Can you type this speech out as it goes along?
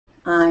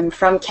I'm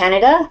from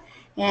Canada,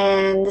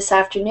 and this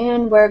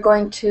afternoon we're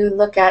going to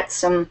look at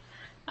some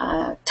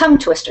tongue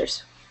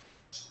twisters.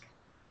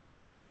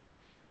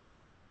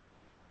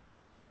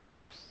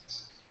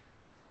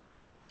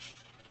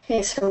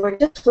 Okay, so we're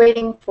just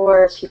waiting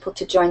for people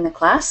to join the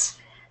class.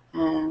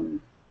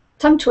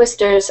 Tongue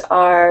twisters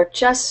are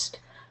just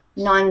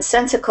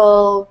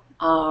nonsensical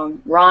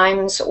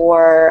rhymes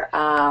or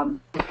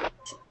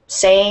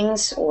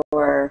sayings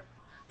or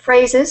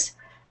phrases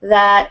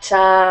that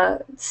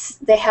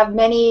they have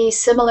many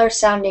similar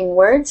sounding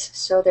words,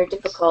 so they're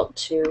difficult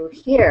to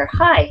hear.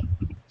 Hi.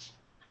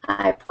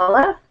 Hi,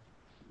 Paula.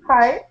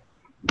 Hi.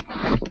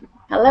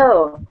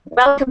 Hello.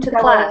 Welcome to the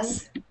Hello.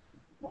 class.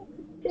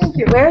 Thank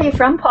you. Where are you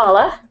from,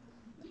 Paula?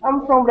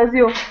 I'm from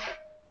Brazil.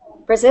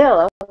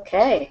 Brazil.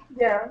 Okay.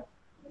 Yeah.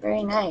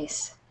 Very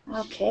nice.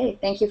 Okay.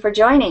 Thank you for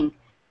joining.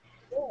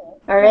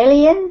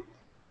 Aurelian?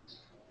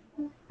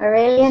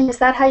 Aurelian, is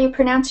that how you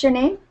pronounce your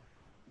name?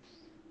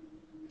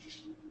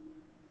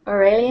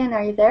 Aurelian,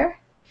 are you there?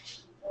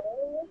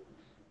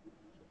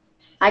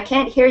 I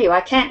can't hear you.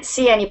 I can't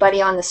see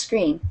anybody on the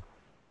screen.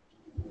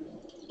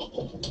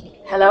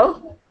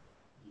 Hello?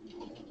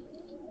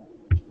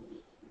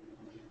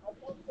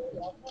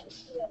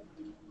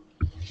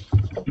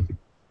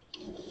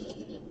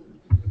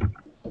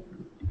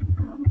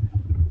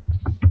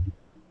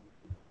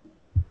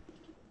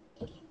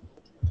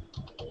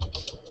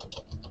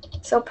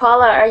 So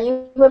Paula, are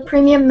you a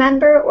premium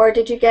member or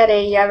did you get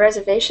a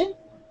reservation?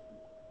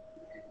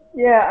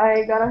 Yeah,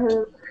 I got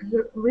a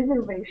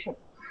reservation.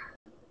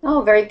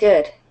 Oh, very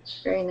good.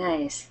 Very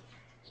nice.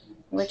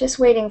 We're just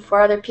waiting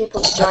for other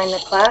people to join the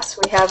class.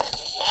 We have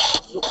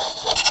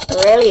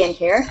Aurelian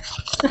here.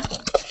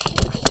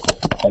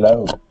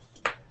 Hello.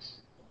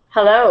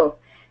 Hello.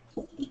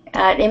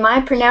 Am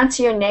I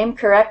pronouncing your name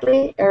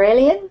correctly,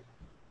 Aurelian?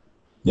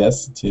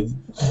 Yes, it is.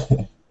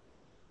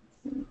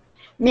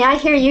 May I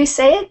hear you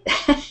say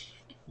it?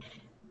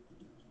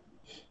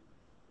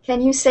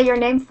 Can you say your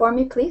name for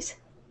me, please?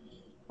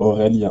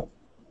 Aurélien.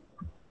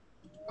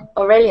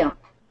 Aurelian.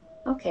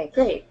 Okay,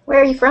 great.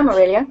 Where are you from,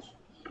 Aurelian?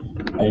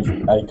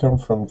 I come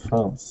from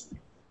France.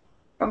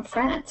 From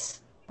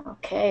France.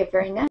 Okay,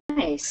 very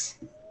nice.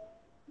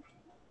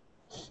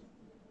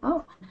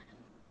 Oh,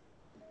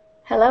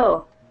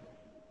 hello.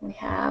 We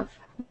have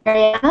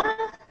Mariana.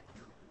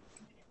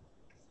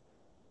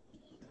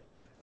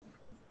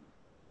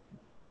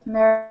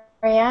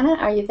 Mariana,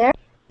 are you there?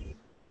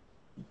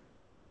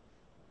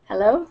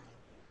 Hello?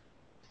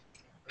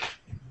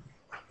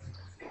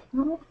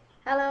 Oh.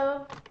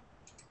 Hello.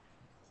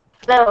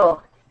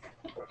 Hello.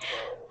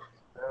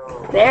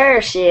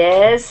 There she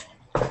is.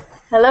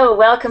 Hello,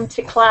 welcome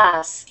to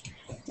class.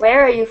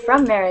 Where are you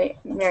from,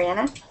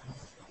 Mariana?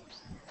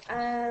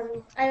 I'm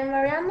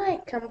Mariana. I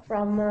come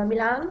from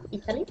Milan,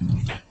 Italy.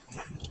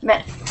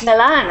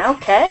 Milan,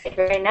 okay,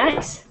 very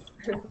nice.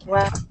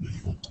 Well,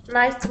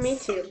 Nice to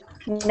meet you.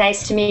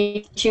 nice to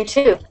meet you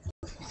too.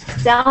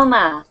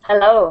 Selma,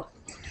 hello.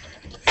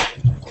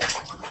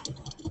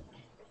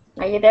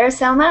 Are you there,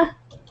 Selma?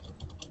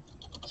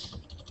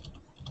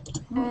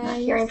 Not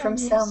hearing Yes, from I'm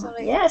here, Selma.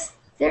 sorry. Yes,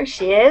 there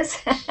she is.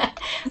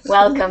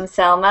 Welcome,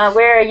 Selma.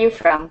 Where are you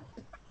from?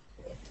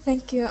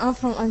 Thank you. I'm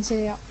from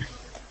Algeria.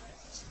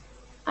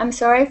 I'm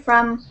sorry,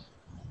 from?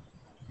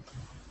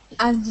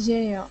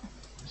 Algeria.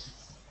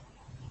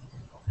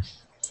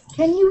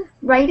 Can you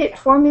write it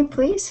for me,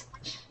 please?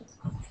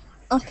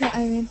 Okay,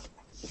 I will.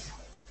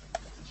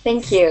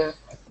 Thank you.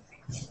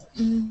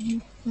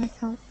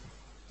 Welcome.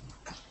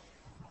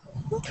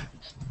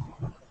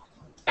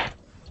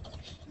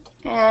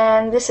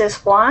 And this is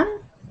Juan.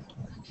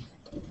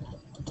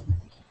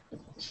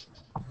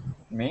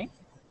 Me?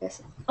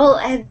 Yes. Oh,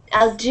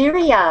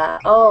 Algeria.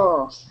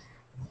 Oh,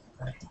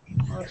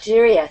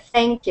 Algeria.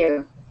 Thank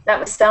you. That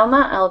was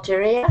Selma,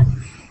 Algeria.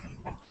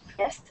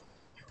 Yes.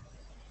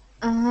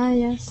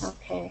 Yes.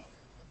 Okay.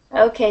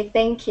 Okay.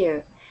 Thank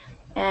you.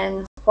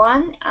 And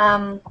Juan,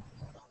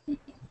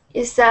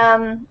 is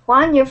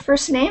Juan your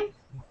first name?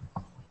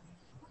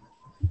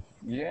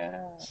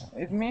 Yeah,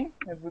 it's me.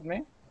 It's with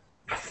me.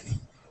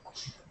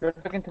 You're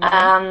talking to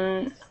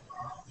me?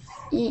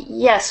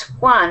 Yes,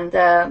 Juan.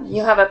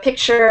 You have a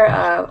picture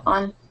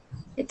on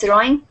the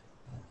drawing.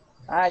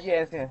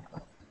 Yes, yes.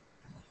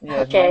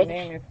 Yes,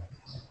 Okay.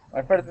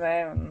 my first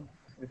name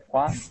is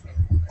Juan.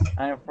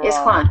 I'm Is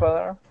from Juan.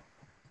 Ecuador.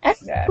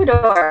 Yes.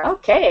 Ecuador.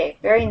 Okay,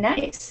 very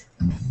nice.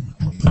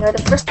 You're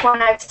the first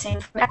one I've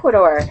seen from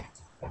Ecuador.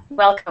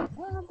 Welcome.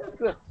 That's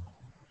good.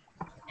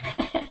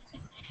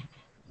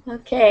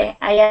 Okay,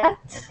 Ayat.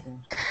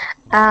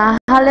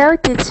 Hello,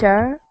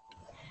 teacher.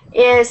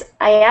 Is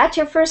Ayat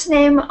your first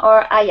name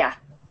or Aya?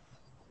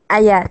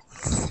 Ayat.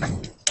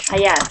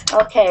 Ayat.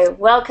 Okay,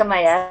 welcome,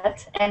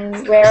 Ayat.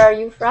 And where are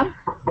you from?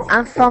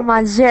 I'm from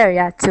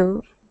Algeria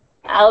too.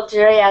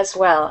 Algeria as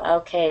well.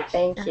 Okay,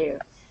 thank you.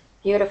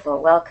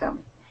 Beautiful,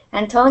 welcome.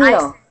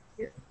 Antonio.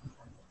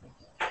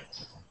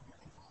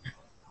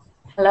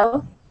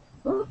 Hello?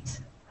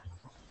 Oops.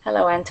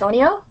 Hello,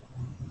 Antonio?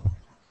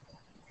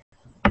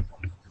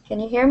 Can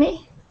you hear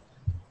me?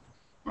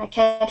 I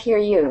can't hear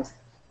you.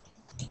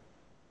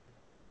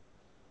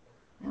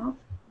 No?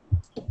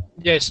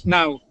 Yes,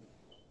 now.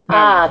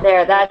 Ah,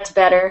 there, that's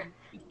better.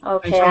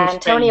 Okay, from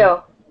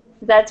Antonio,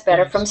 that's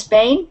better. Yes. From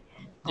Spain?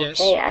 Yes.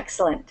 Okay,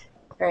 excellent.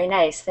 Very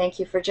nice. Thank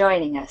you for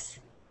joining us.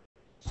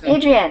 Thank you.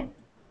 Adrian.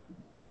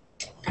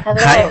 Hello.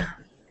 Hi.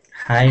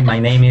 Hi, my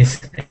name is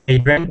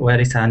Adrian. What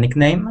is a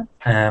nickname?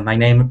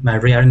 My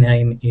real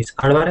name is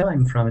Alvaro.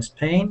 I'm from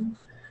Spain,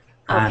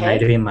 and I Okay.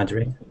 live in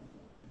Madrid.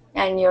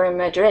 And you're in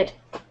Madrid.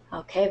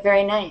 Okay,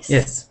 very nice.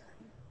 Yes,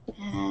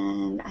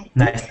 And I think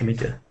nice to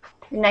meet you.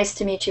 nice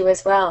to meet you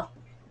as well.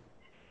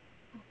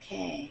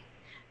 Okay.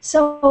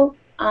 So,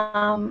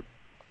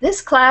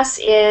 this class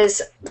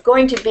is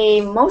going to be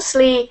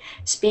mostly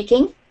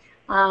speaking.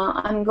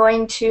 I'm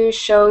going to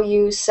show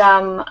you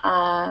some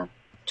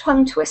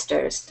tongue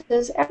twisters.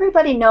 Does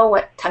everybody know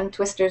what tongue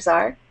twisters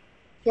are?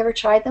 You ever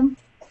tried them?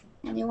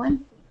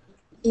 Anyone?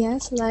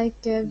 Yes, like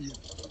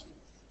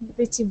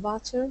Bitty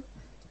Butter.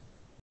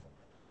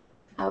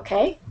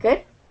 Okay,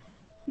 good.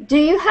 Do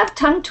you have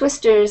tongue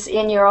twisters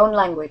in your own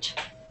language?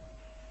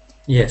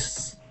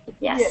 Yes.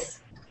 Yes. Yes.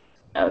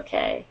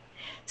 Okay.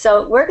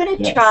 So we're going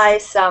to Yes. try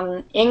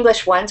some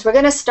English ones. We're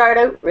going to start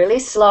out really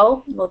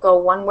slow. We'll go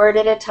one word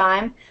at a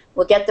time.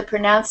 We'll get the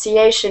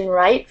pronunciation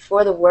right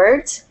for the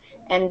words,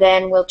 and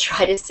then we'll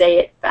try to say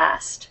it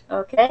fast.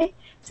 Okay?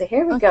 So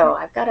here we go.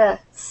 I've got a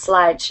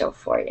slideshow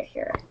for you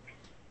here.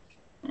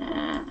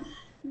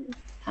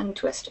 Tongue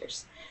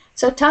twisters.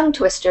 So tongue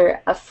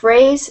twister, a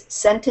phrase,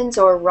 sentence,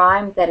 or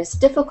rhyme that is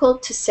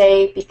difficult to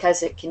say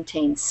because it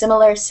contains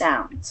similar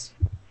sounds.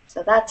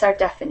 So that's our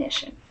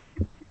definition.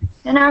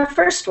 And our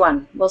first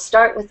one, we'll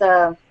start with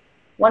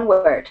one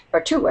word,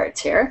 or two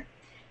words here.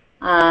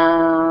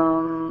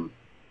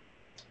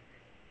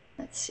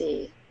 Let's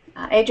see.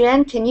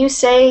 Adrienne, can you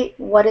say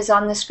what is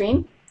on the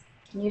screen?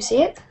 Can you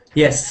see it?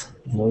 Yes.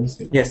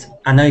 Noisy. Yes.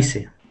 A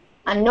noisy.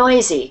 A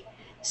noisy.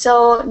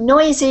 So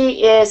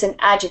noisy is an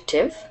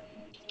adjective.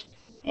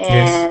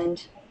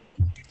 And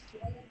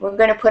we're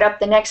going to put up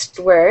the next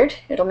word.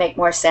 It'll make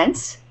more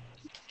sense.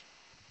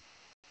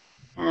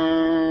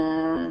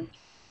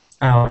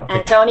 Okay.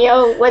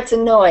 Antonio, what's a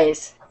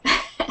noise?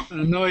 A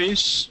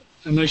noise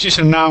is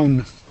a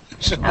noun.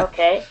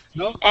 Okay.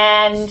 No?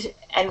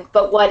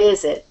 But what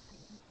is it?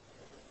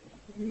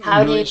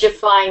 How do you Noise.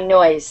 define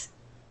noise?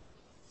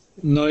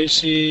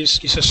 Noise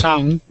is a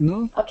sound,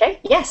 no? Okay,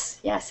 yes,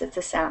 it's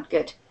a sound.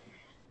 Good.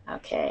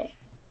 Okay.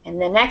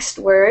 And the next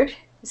word,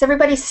 does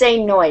everybody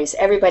say noise?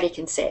 Everybody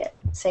can say it.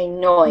 Say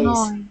noise.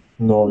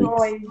 Noise.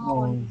 Noise.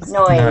 Noise. Noise,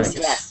 Noise.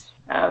 yes.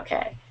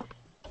 Okay.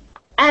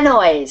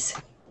 Anoise.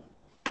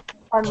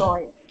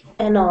 Annoying.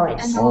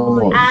 Annoys.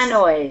 Noise.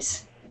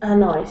 Anoise.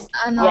 Annoys.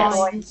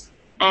 Annoys.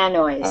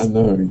 Anoise.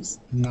 Noise.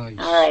 Nice.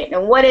 All right.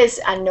 And what is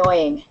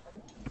annoying?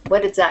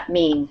 What does that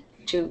mean?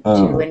 To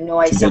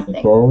annoy To get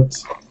something. bored.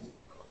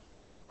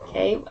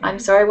 Okay. I'm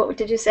sorry. What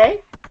did you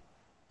say?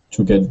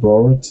 To get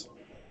bored.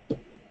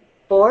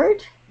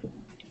 Bored?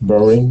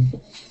 Boring.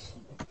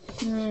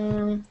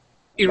 Write the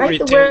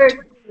Irritate.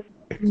 word.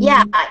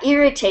 Yeah,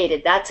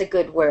 irritated. That's a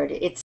good word.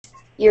 It's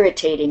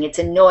irritating. It's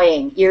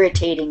annoying.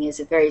 Irritating is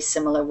a very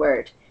similar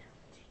word.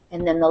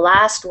 And then the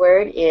last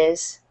word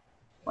is,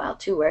 well,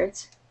 two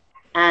words.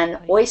 An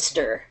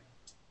oyster.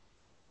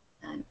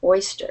 An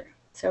oyster.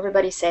 So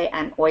everybody say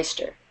an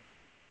oyster.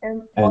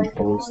 And And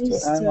oyster.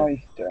 oyster. An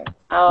oyster.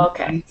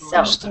 Okay. So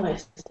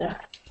Oyster.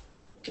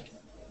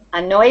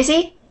 a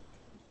noisy.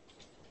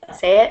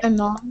 Say it.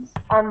 Annoys.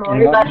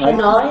 Annoying. Everybody.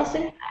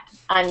 Noisy.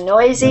 A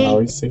noisy.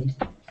 Noisy.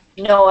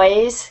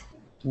 Noise.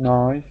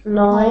 Noise.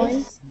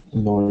 Noise.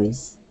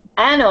 Noise.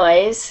 A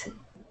noise.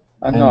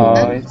 A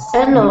noise.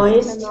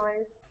 Annoys.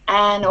 Annoying.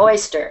 An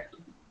oyster.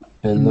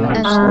 And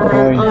An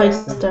oyster.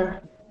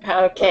 oyster.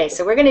 Okay,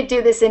 so we're going to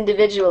do this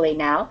individually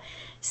now.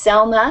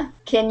 Selma,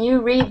 can you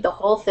read the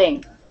whole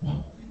thing?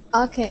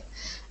 Okay.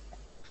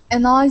 A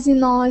noisy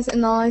noise, a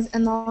noise,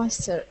 an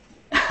oyster.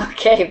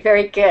 Okay,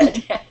 very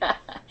good.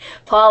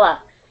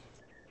 Paula.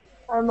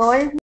 A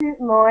noisy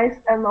noise,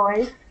 a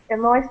noise,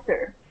 an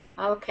oyster.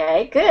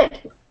 Okay,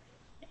 good.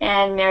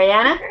 And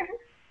Mariana?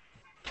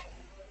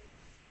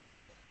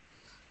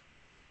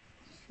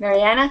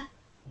 Mariana?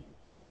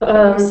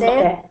 Say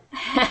it?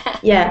 Okay.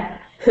 Yeah.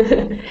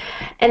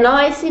 A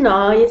noisy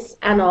noise,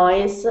 a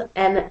noise,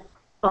 and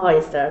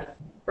oyster.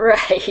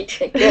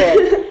 Right,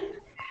 good.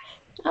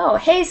 Oh,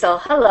 Hazel,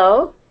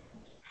 hello.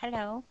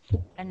 Hello.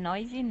 A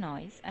noisy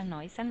noise, a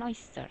noise, an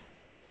oyster.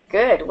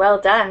 Good, well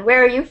done.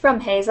 Where are you from,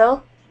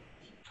 Hazel?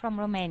 From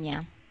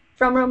Romania.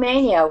 From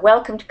Romania.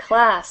 Welcome to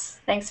class.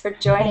 Thanks for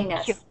joining Thank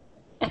us. you.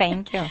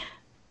 Thank you.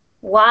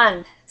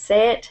 Juan,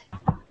 say it.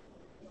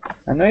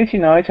 A noisy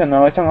noise, a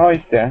noise, an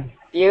oyster.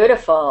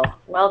 Beautiful.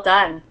 Well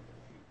done.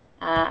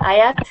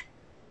 Ayat?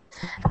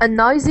 A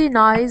noisy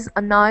noise,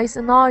 a noise,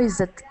 a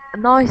noise,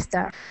 an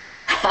oyster.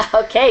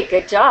 Okay,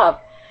 good job.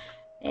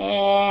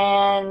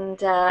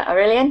 And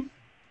Aurelian?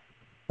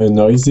 A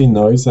noisy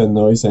noise, a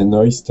noise, an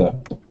oyster.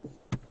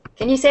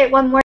 Can you say it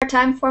one more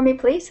time for me,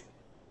 please?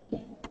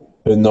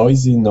 A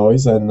noisy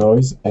noise, a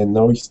noise, an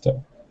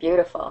oyster.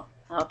 Beautiful.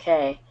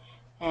 Okay.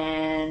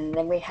 And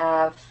then we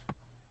have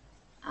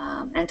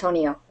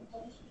Antonio.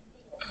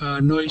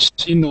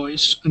 Noisy,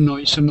 noise, a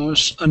noise, a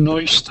noise, a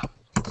noise.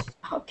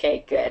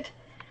 Okay, good.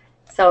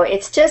 So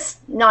it's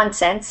just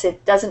nonsense.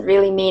 It doesn't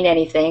really mean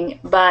anything.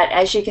 But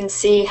as you can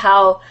see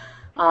how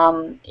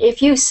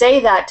if you say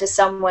that to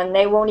someone,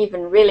 they won't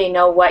even really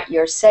know what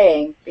you're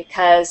saying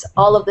because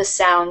all of the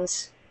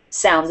sounds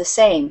sound the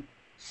same.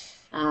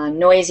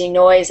 Noisy,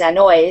 noise, a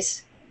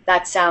noise,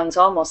 that sounds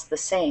almost the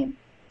same.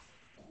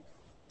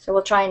 So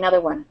we'll try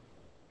another one.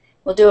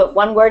 We'll do it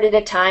one word at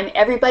a time.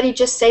 Everybody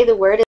just say the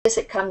word as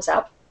it comes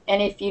up.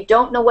 And if you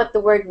don't know what the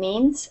word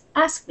means,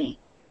 ask me.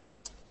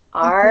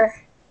 R.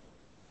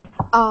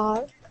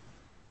 R.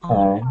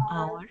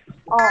 Our.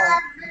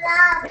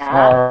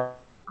 Yeah.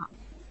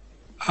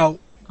 Ow.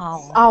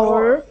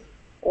 Our.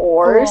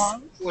 Oars.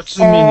 What's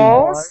the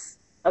meaning?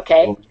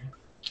 Okay.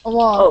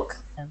 Walk.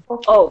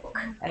 Oak. Oh.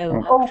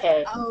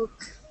 Okay.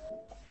 Oak.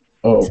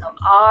 Oh. So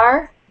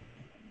R.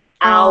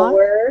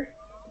 Our.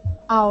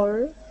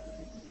 Our.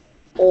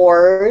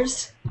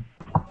 Oars.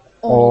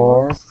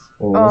 Oars.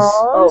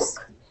 Oak.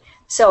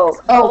 So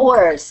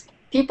oars.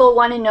 People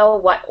want to know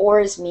what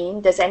oars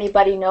mean. Does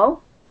anybody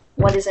know?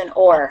 What is an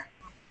oar?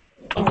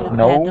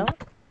 No.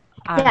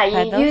 Yeah,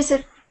 you use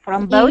it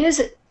from You boat. use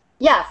it.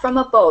 Yeah, from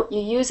a boat.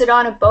 You use it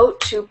on a boat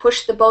to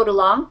push the boat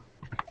along.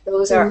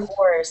 Those are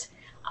oars.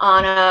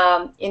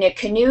 In a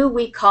canoe,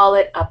 we call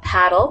it a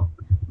paddle,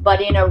 but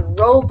in a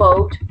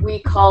rowboat, we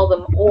call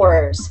them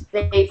oars.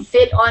 They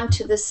fit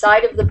onto the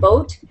side of the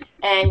boat,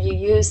 and you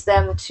use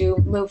them to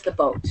move the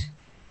boat.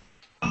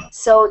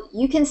 So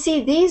you can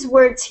see these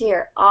words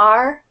here,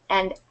 our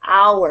and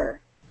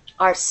our,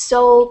 are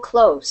so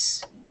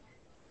close.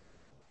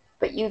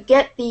 But you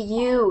get the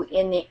U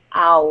in the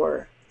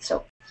hour.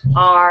 So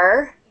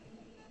our.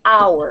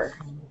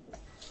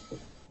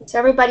 So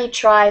everybody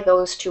try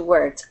those two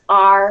words.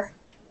 Our.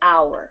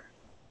 Our.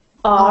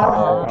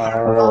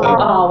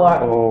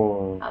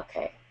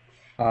 Okay.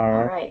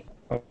 Our. All right.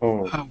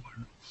 Oh.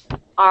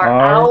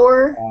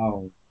 Our.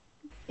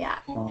 Yeah.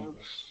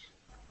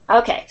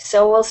 Okay,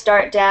 so we'll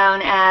start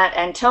down at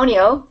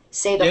Antonio.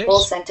 Say the full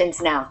Yes.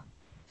 sentence now.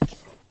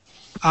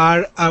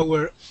 Are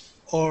our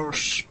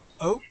oars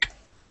oak?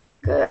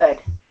 Good.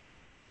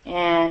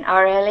 And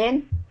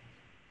Aurelian?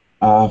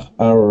 Are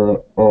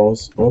our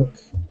oars oak?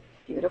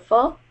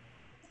 Beautiful.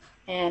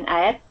 And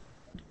Ayat?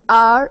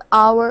 Are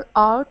our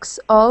oaks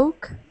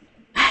oak?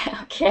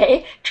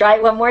 Okay, try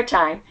it one more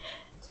time.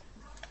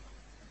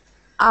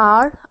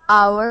 Are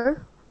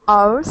our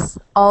oars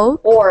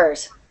oak?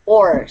 Oars.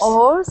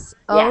 Oars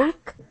Yeah.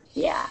 oak?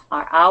 Yeah,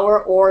 are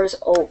our oars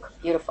oak?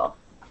 Beautiful.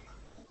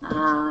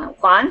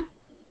 Juan?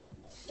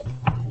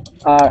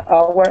 Are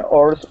our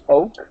oars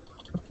oak?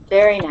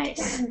 Very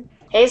nice.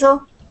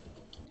 Hazel?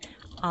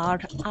 Are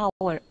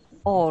our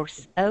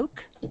oars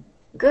oak?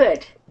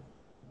 Good.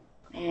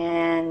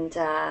 And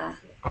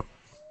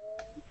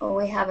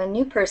we have a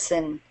new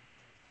person.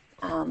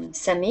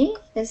 Sami?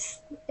 Is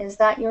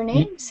that your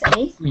name?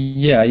 Sami?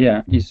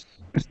 Yeah. Is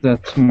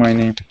that my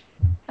name?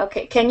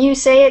 Okay, can you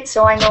say it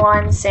so I know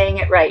I'm saying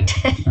it right?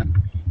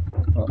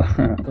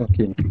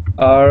 Okay.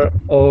 Are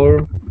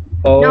our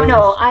oars?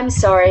 No, I'm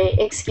sorry.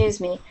 Excuse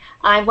me.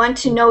 I want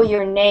to know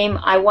your name.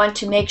 I want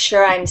to make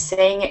sure I'm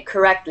saying it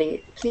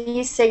correctly.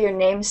 Please say your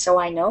name so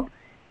I know.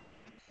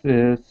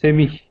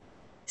 Semi.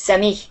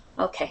 Sami.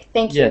 Okay,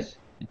 thank you. Yes.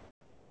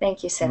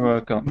 Thank you, You're Sami.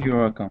 welcome. You're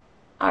welcome.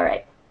 All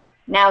right.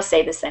 Now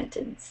say the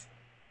sentence.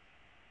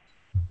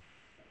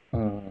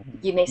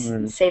 You may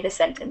where is- say the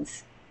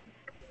sentence.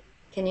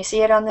 Can you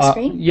see it on the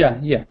screen? Yeah.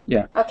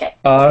 Okay,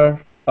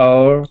 Are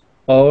our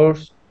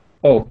oars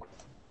oak?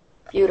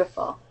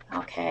 beautiful.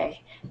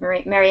 Okay.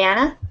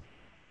 Mariana?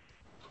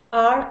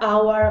 Are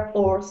our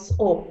oars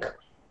oak?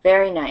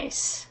 Very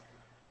nice.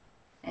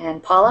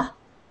 And Paula?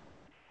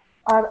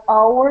 Are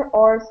our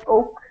oars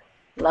oak?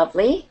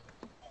 Lovely.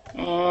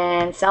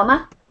 And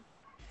Selma?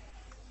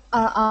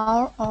 Are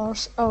our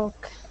oars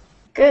oak?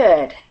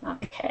 Good.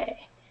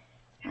 Okay.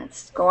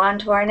 Let's go on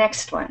to our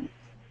next one.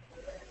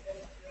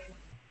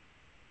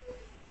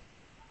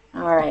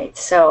 All right.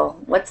 So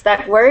what's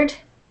that word?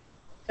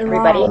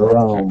 Everybody?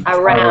 Around.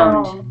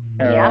 Around.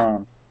 Yeah.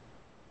 Around.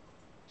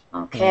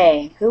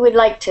 Okay. Who would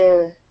like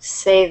to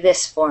say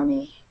this for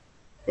me?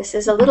 This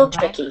is a little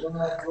tricky.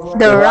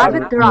 The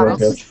rabbit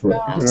rocks. Rugged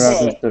rocks.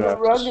 Okay. The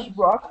rugged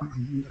rock.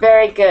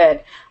 Very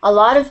good. A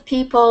lot of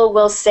people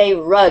will say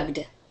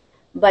rugged,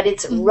 but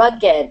it's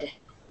rugged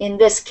in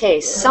this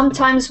case.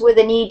 Sometimes with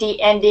an ed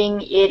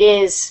ending,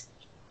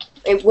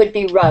 it would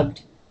be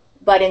rugged,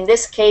 but in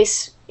this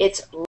case,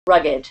 it's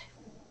rugged.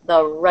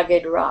 The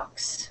rugged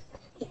rocks.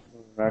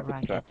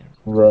 Rugged.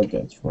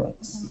 Rugged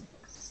rocks.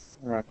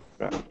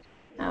 Rugged.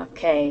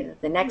 Okay.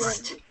 The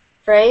next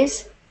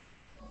phrase.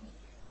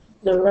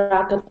 The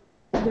ragged.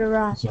 The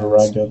rat. The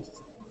rugged.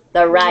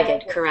 The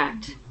ragged.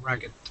 Correct.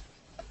 Ragged.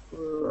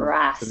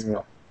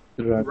 Rascal.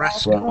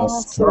 Rascal.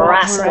 Rascal.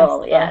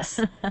 Rascal. Yes.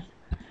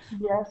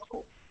 Yes.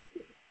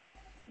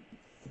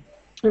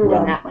 And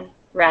that one.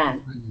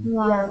 Ran.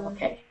 Round.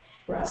 Okay.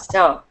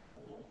 So,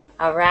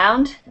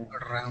 around.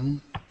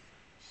 Around.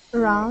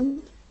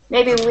 Round.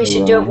 Maybe we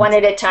should do it one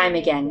at a time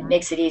again. It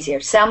makes it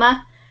easier.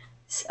 Selma,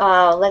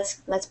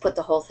 Let's put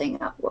the whole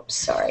thing up. Whoops,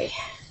 sorry.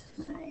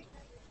 I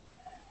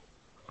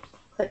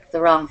clicked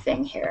the wrong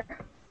thing here.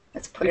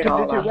 Let's put it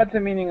all up. What's the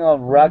meaning of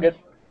rugged?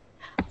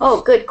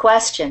 Oh, good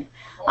question.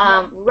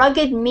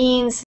 Rugged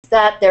means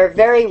that they're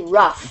very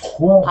rough,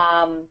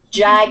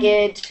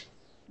 jagged,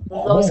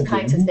 those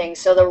kinds of things.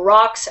 So the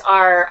rocks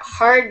are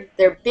hard,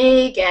 they're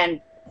big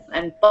and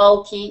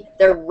bulky,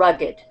 they're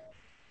rugged.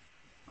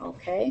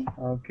 Okay.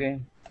 Okay.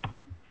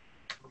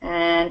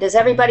 And does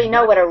everybody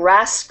know what a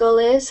rascal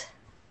is?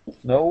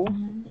 No.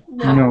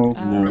 No.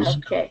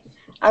 Okay.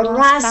 A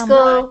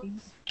rascal,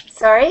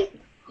 sorry?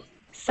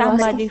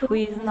 Somebody who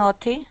is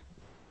naughty.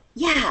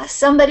 Yeah,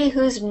 somebody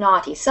who's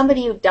naughty,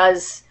 somebody who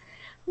does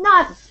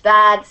not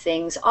bad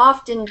things.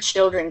 Often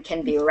children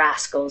can be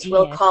rascals.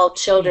 We'll Yes. call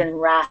children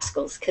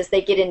rascals because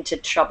they get into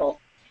trouble.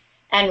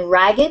 And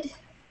ragged?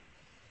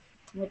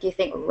 What do you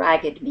think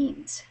ragged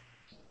means?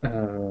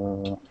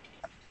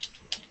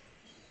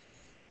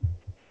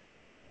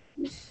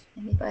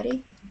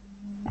 Anybody?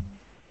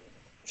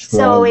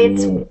 So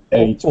it's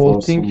ate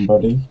for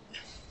somebody.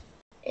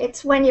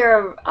 it's when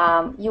you're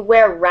you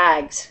wear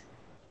rags,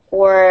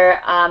 or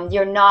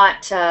you're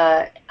not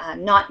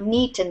not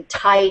neat and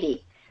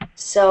tidy.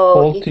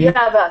 So if you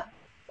have a,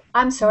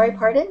 I'm sorry,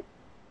 pardon?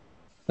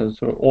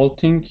 So old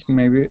thing,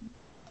 maybe.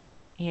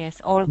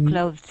 Yes, all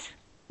clothes.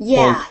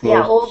 Yeah,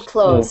 yeah, old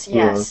clothes, Old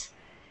yes. clothes.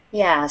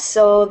 Yeah,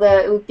 so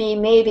it would be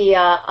maybe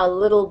a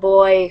little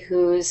boy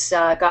who's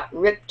got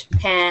ripped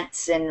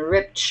pants and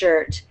ripped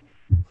shirt,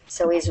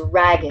 so he's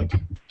ragged.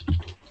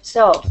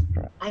 So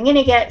I'm going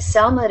to get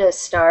Selma to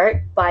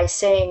start by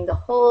saying the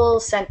whole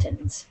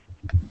sentence.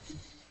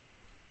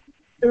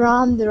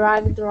 Around the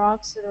ragged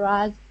rocks, the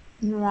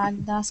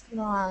ragged dusk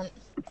around.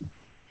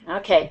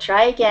 Okay,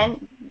 try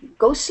again.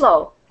 Go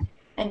slow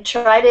and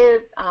try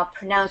to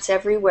pronounce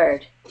every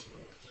word.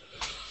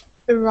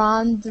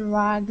 Around the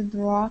ragged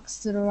rocks,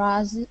 the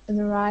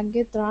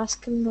ragged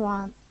dusk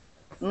around.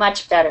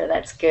 Much better,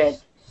 that's good.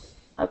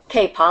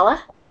 Okay,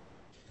 Paula?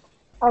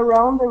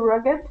 Around the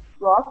rugged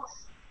rocks,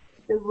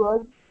 the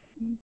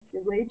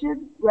ragged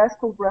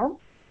rascal run.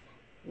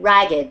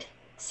 Ragged.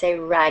 Say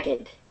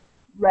ragged.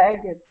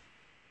 Ragged.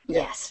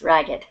 Yes,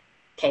 ragged.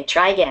 Okay,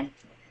 try again.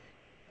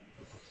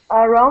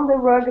 Around the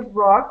rugged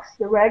rocks,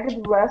 the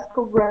ragged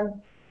rascal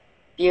run.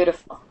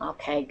 Beautiful.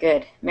 Okay,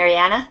 good.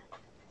 Mariana?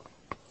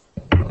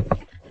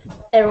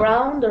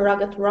 Around the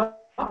rugged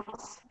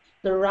rocks,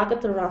 the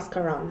rugged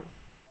rascal run.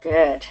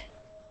 Good.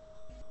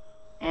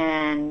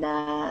 And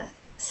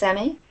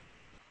Semi?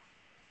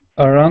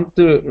 Around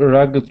the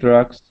rugged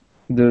rocks,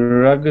 the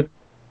rugged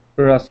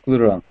rascal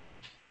run.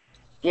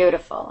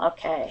 Beautiful.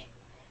 Okay.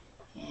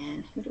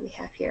 And who do we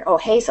have here? Oh,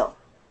 Hazel.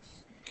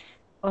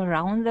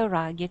 Around the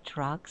ragged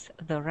rocks,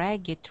 the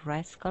ragged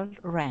rascal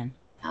ran.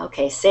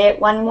 Okay, say it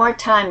one more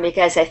time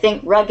because I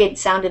think rugged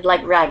sounded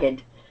like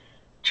ragged.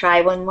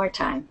 Try one more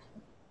time.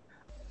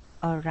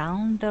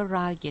 Around the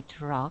ragged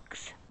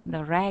rocks,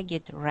 the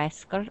ragged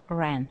rascal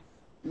ran.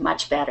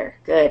 Much better.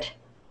 Good.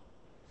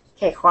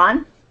 Okay,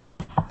 Juan?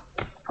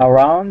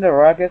 Around the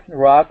rugged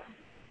rocks,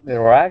 the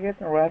ragged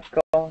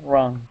rascal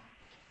run.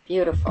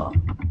 Beautiful.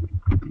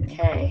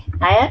 Okay.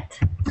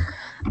 Ayat?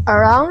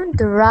 Around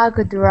the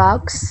ragged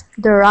rocks,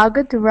 the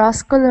ragged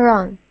rascal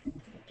run.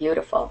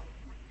 Beautiful.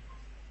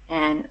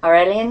 And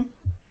Aurelian?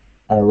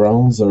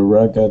 Around the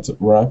ragged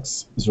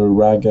rocks, the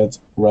ragged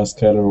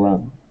rascal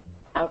run.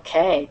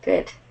 Okay,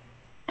 good.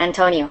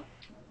 Antonio?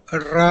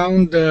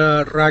 Around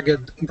the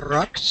ragged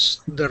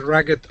rocks, the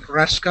ragged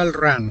rascal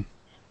ran.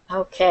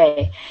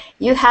 Okay.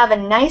 You have a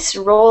nice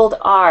rolled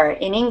R.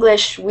 In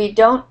English, we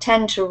don't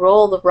tend to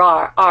roll the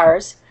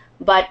R's,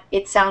 but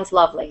it sounds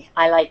lovely.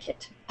 I like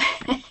it.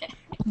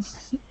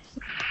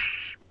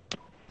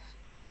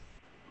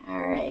 All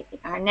right,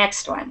 our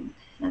next one.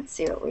 Let's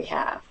see what we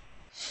have.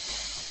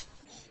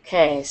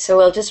 Okay, so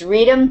we'll just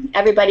read them.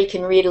 Everybody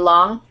can read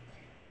along.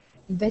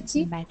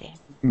 Betty, Better.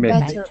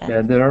 Better.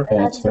 Better.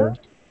 Better.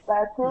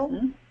 Better.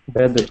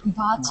 Better.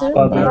 butter,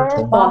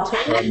 Better.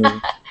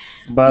 Butter,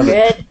 Better.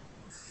 Good.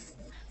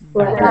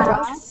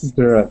 grass,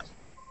 Bread.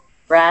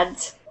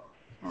 Brad's.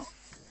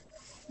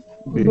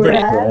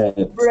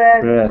 Bread.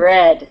 Bread.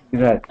 Bread.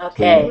 Bread.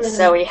 Okay,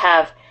 so we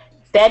have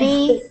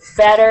Betty,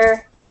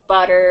 better,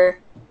 butter,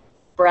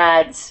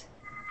 Brad's,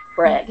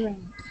 bread.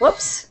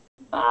 Whoops.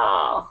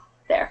 Oh,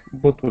 there.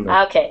 Butler.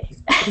 Okay.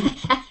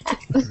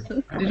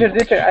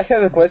 Teacher, I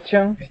have a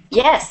question.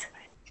 Yes.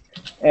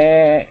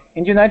 In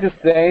United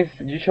States,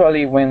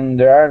 usually when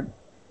there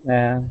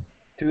are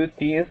two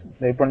T's,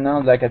 they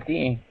pronounce like a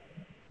T.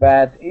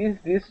 But is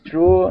this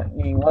true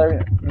in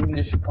other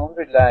English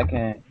countries like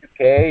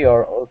UK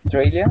or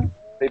Australia?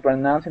 They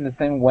pronounce in the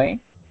same way?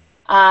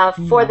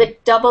 For the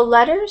double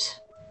letters,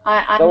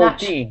 I'm Double not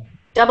T.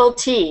 Double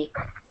T.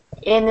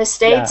 In the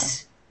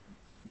States,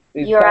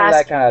 It You're sounds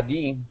like asking-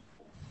 a D.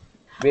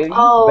 Maybe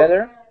Oh.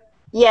 better?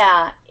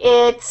 yeah,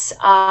 it's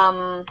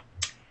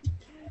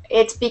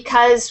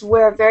because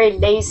we're very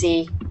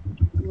lazy.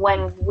 when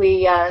we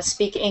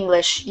speak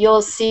English,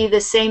 you'll see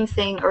the same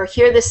thing or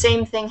hear the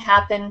same thing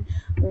happen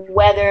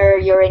whether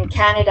you're in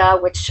Canada,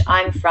 which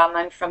I'm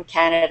from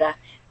Canada.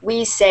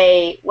 We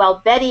say,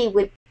 well, Betty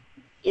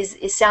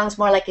it sounds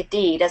more like a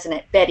D, doesn't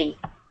it? Betty.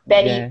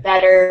 Betty, Yeah.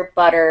 better,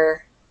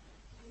 butter.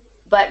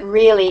 But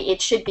really,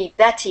 it should be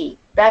Betty,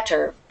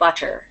 better,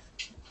 butter.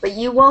 But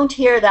you won't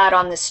hear that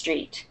on the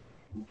street.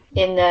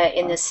 In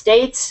the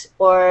States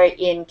or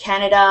in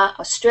Canada,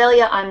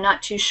 Australia, I'm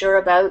not too sure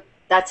about.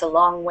 That's a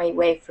long way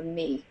away from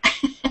me.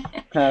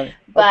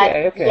 But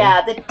Okay.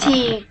 yeah, the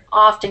T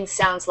often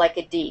sounds like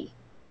a D.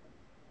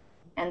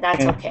 And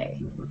that's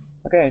okay.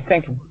 Okay,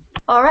 thank you.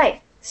 All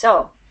right,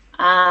 so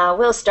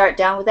we'll start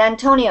down with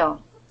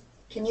Antonio.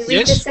 Can you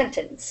read the Yes.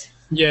 sentence?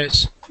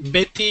 Yes.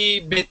 Betty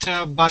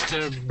better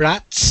butter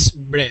Brat's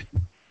bread.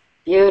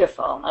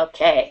 Beautiful,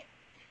 okay.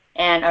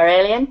 And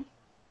Aurelian?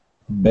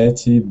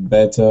 Betty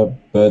better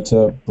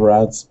butter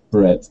Brad's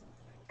bread.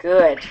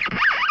 Good.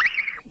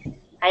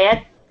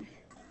 Ayat?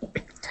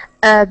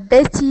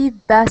 Betty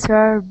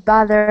better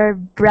butter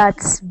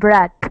Brad's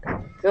bread.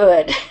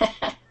 Good.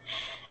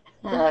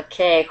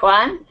 Okay,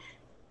 Juan?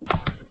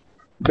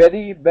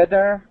 Betty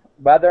better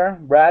butter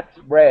Brad's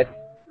bread.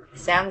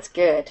 Sounds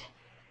good.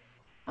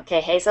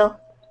 Okay, Hazel?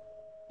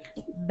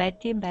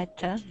 Betty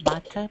better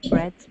butter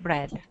Brad's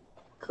bread.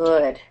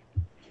 Good.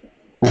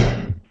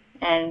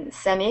 And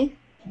Semi?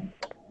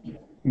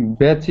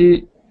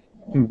 Betty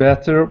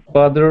better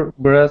butter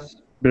Brad's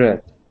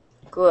bread.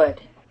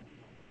 Good.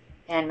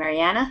 And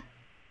Mariana?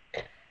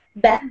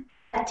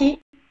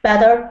 Betty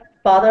better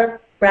butter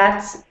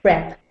Brad's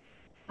bread.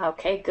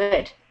 Okay,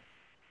 good.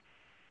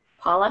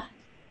 Paula?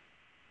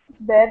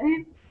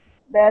 Betty,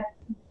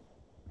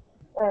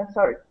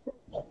 sorry.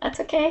 That's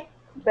okay.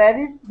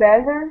 Betty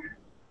better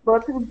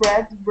butter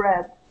Brad's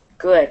bread.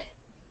 Good.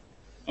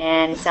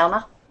 And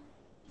Selma?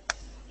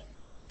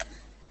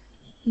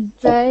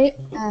 They,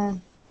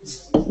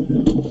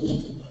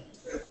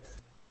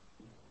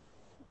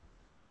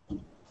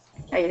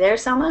 Are you there,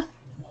 Selma?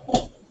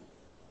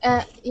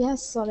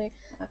 yes, sorry.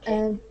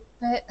 Okay.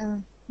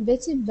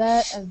 Betty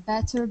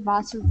better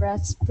butter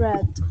Brad's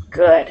bread.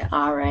 Good.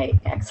 All right.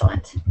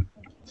 Excellent.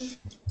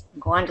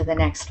 Go on to the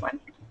next one.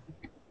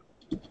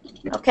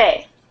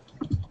 Okay.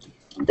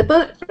 The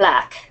boot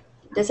black.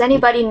 Does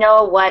anybody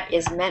know what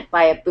is meant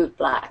by a boot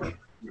black?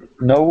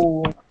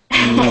 No.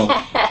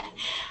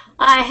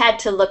 I had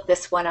to look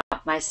this one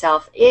up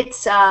myself.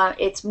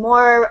 It's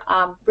more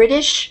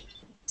British,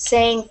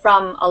 saying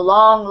from a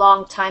long,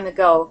 long time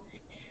ago.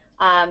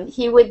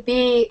 He would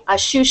be a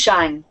shoe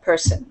shine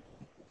person,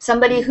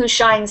 somebody who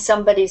shines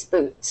somebody's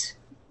boots.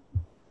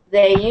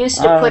 They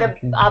used to put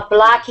a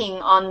blacking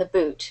on the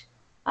boot,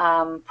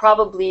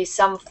 probably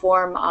some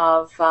form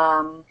of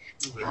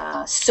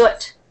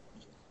soot,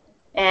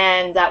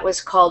 and that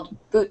was called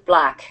boot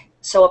black.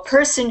 So a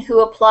person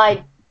who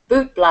applied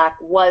boot black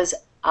was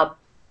a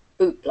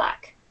boot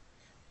black.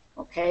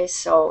 Okay,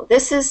 so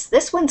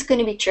this one's going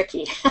to be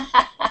tricky.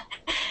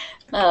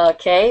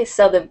 Okay,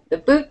 so the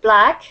boot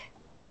black.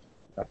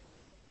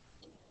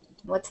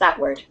 What's that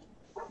word?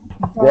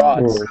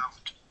 Brought.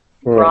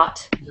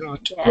 Brought.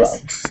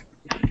 Yes.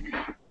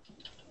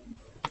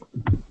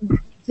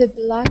 The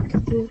black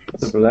boot.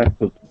 The black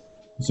boot.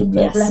 The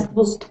black. Yes.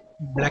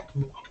 Black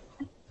boot.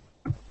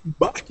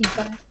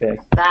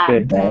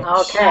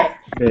 That.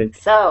 Okay.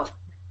 So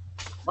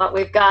what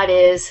we've got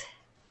is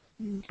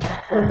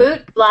the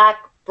boot black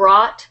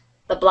brought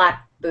the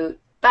black boot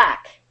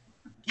back.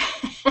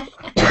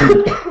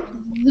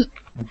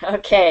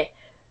 Okay.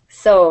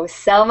 So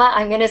Selma,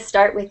 I'm going to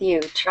start with you.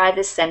 Try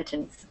this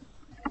sentence.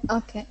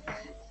 Okay.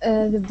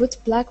 The boot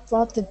black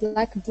brought the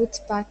black boot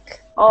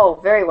back. Oh,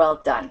 very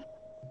well done.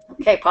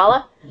 Okay,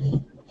 Paula?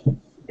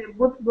 The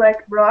boot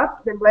black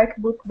brought the black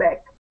boot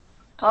back.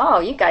 Oh,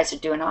 you guys are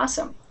doing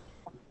awesome.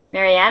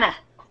 Mariana?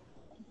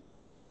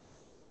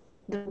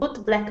 The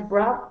boot black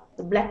brought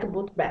the black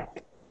boot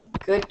back.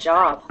 Good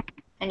job.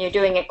 And you're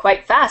doing it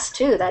quite fast,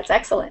 too. That's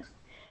excellent.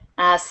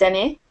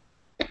 Semi?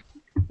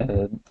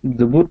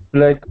 The boot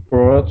black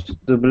brought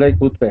the black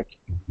boot back.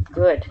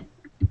 Good.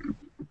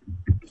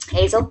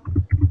 Hazel?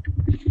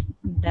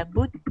 The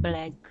boot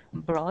black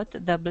brought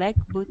the black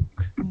boot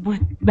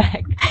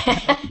back.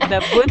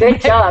 The boot Good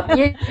black- job.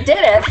 You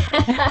did it.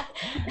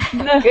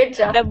 Good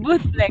job. The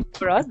boot black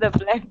brought the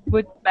black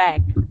boot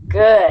back.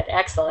 Good.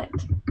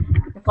 Excellent.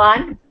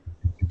 Juan?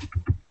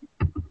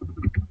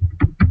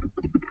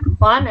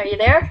 Juan, are you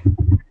there?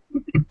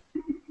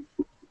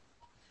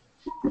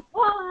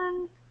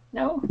 Juan?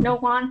 No? No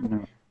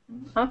Juan?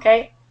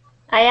 Okay.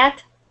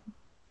 Ayat?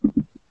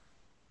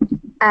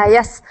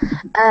 Yes.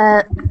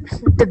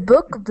 The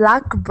book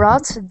black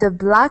brought the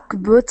black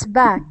boot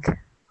back.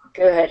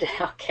 Good.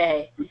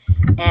 Okay.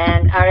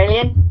 And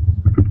Aurelian?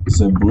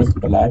 The boot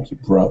black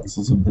brought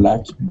the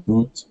black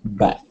boot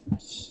back.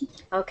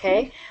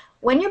 Okay.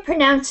 When you're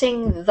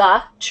pronouncing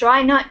the,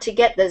 try not to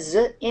get the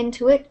z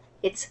into it.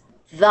 It's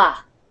the.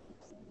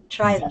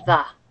 Try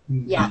the.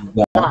 Yeah.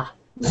 The.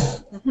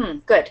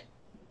 Good.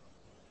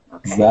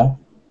 Okay. The.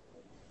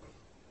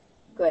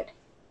 Good.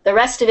 The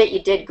rest of it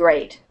you did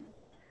great.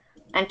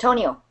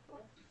 Antonio.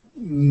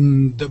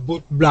 The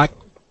book black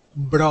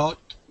brought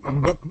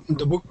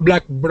the book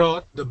black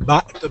brought the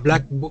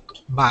black book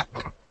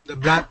back. The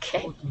black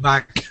book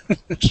back.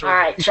 All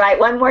right, try it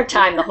one more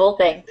time, the whole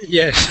thing.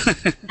 Yes.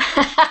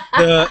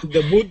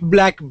 the book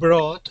black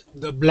brought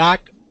the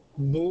black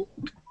book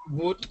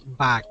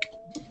back.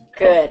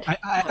 Good.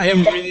 I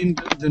am reading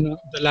the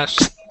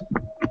last.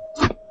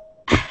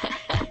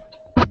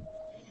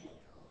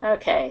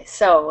 Okay,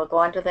 so we'll go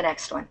on to the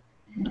next one.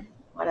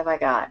 What have I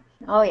got?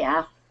 Oh,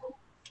 yeah.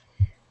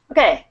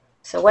 Okay,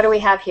 so what do we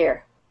have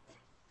here?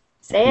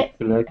 Say it,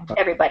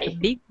 everybody.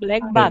 Big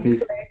black bug.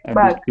 Big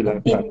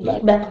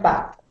black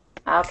bug.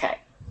 Okay.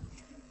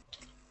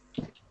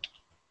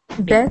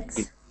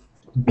 Bit.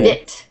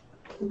 Bit.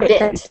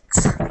 Bit.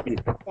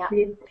 Yeah.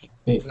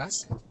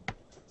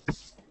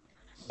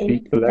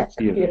 Big black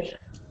bear.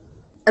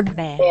 A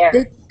Bear.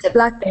 big It's a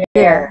black bear.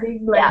 bear.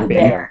 Yeah,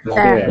 bear.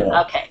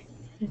 Bear. Okay.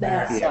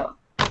 Bear. So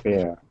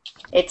Bear.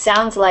 it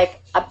sounds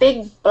like a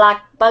big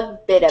black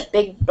bug bit a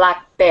big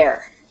black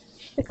bear.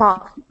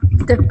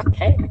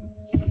 Okay.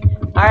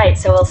 All right,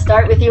 so we'll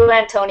start with you,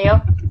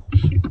 Antonio.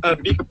 A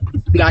big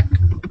black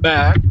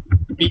bear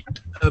beat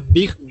a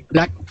big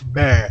black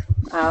bear.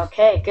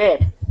 Okay,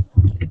 good.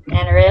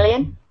 And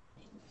Aurelian?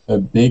 A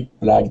big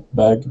black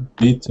bug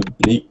beat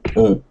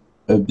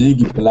a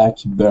big black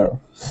bear.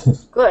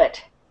 Good.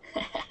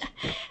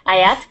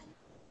 Ayat?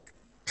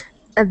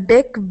 A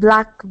big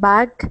black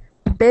bag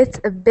bit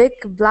a big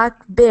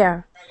black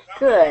bear.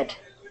 Good.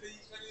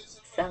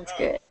 Sounds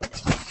good.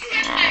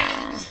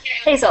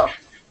 Hazel?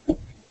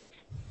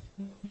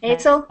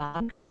 Hazel?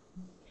 A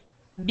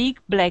big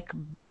black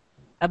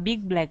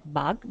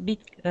bug bit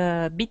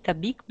a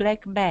big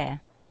black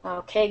bear.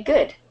 Okay,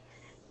 good.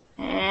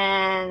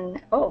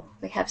 And, oh,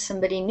 we have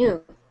somebody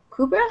new.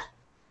 Kubra?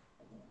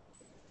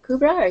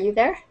 Kubra, are you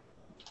there?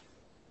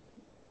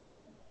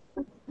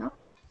 No?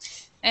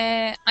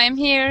 I'm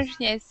here,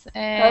 yes.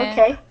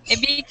 Okay. A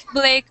big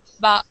black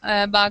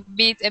bug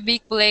bit a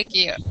big black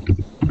ear.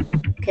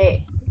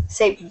 Okay,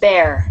 say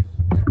bear.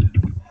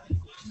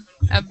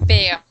 A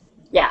bear.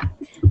 Yeah,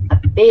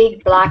 a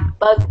big black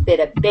bug bit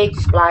a big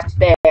black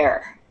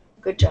bear.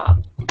 Good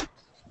job.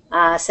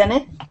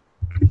 Semit?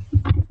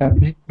 A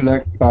big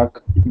black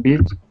bug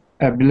beat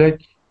a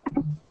black.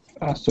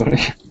 Sorry.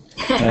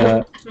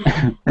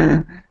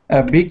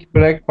 A big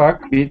black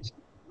bug beat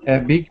a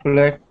big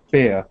black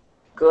bear.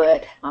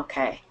 Good,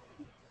 okay.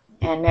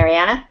 And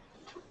Mariana?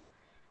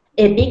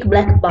 A big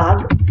black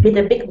bug with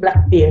a big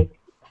black bear.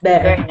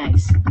 Bear. Very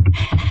nice.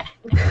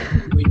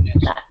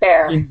 Not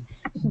bear.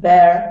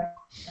 Bear.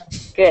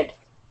 Good.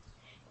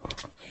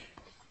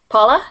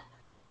 Paula?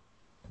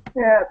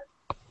 Yeah.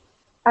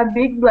 A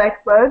big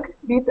black bug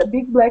beat a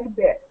big black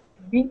bear.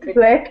 Big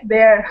black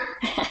bear.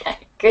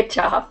 Good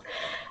job.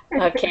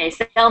 Okay,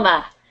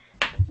 Selma.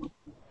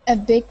 A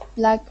big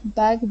black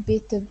bag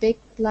beat a big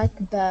black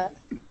bear.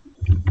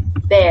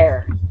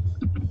 Bear.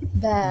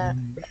 Bear.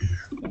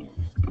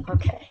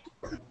 Okay.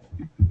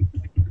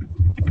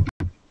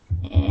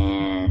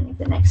 And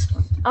the next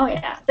one. Oh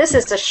yeah, this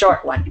is a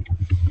short one.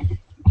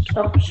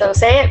 So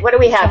say it. What do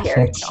we have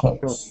here? Chop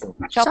chops.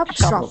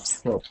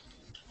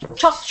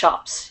 Chop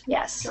chops.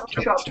 Yes. Chop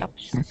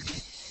chops.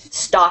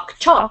 Stock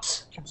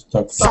chops.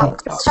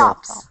 Stock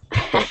chops.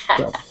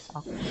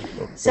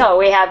 So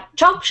we have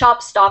chop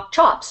chop stock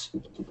chops.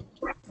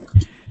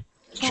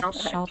 Chop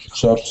chop.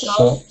 Chop,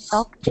 chop.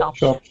 Stock chop. Chop,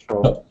 chop,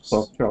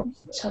 chop,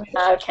 chop.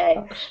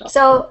 Okay.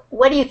 So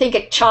what do you think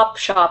a chop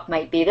shop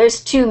might be?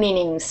 There's two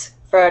meanings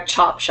for a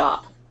chop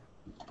shop.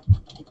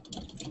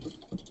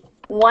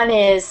 One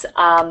is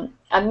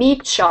a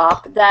meat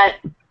shop that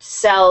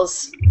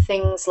sells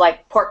things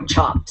like pork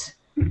chops.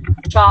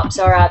 Chops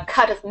are a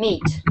cut of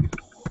meat.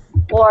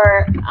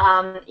 Or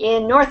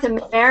in North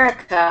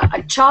America,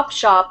 a chop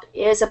shop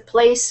is a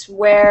place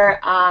where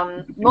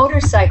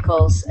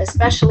motorcycles,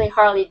 especially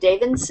Harley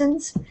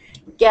Davidsons,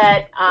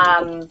 get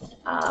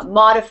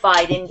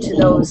modified into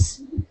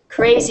those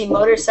crazy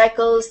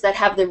motorcycles that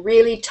have the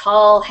really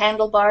tall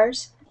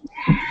handlebars.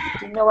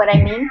 Do you know what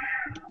I mean?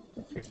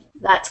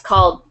 That's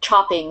called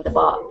chopping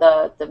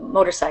the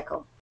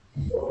motorcycle.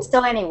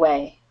 So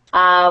anyway,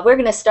 we're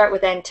going to start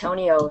with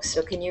Antonio.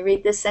 So can you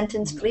read this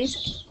sentence,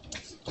 please?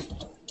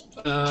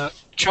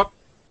 Chop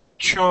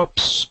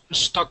chops,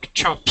 stock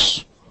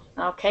chops.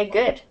 Okay,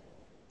 good.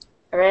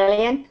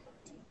 Aurelian?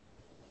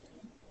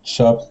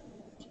 Chop,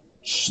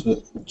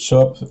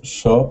 shops,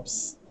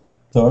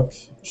 stock,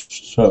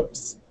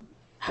 shops.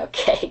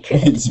 Okay,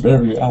 good. It's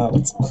very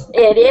hard.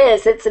 It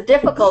is. It's a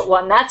difficult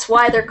one. That's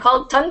why they're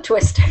called tongue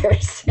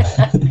twisters.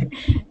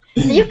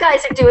 You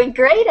guys are doing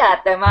great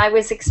at them. I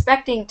was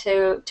expecting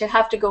to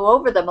have to go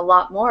over them a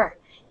lot more.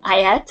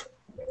 Ayat?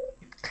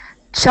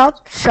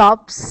 Chop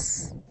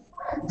chops.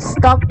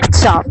 Stock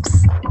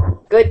chops.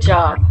 Good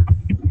job.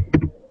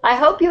 I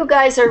hope you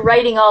guys are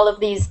writing all of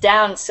these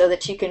down so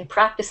that you can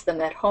practice them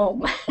at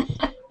home.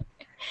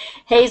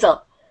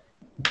 Hazel?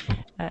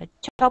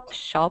 Chop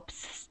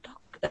shops.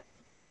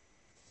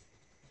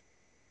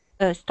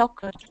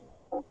 Stock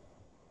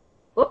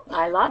Oh,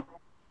 I lost.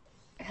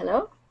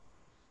 Hello?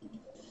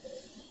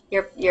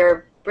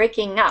 You're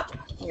breaking up.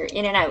 You're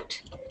in and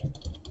out.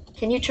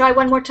 Can you try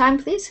one more time,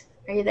 please?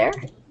 Are you there?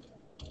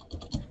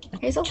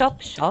 Hazel?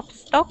 Chop, shop,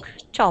 stock,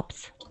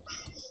 chops.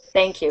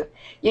 Thank you.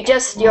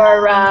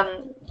 Your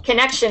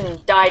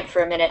connection died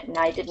for a minute and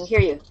I didn't hear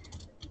you.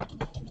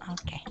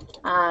 Okay.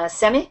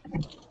 Semi?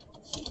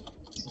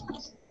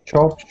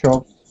 Chop,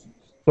 chop,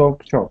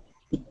 stock, chop.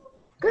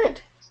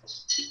 Good.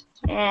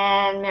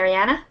 And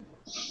Mariana?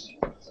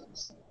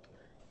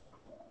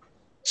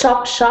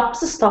 Chop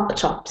chops, stock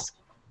chops.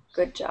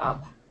 Good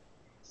job.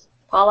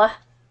 Paula?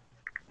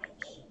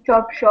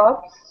 Chop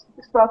chops,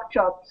 stock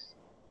chops.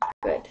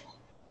 Good.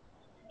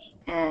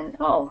 And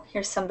oh,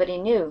 here's somebody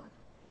new.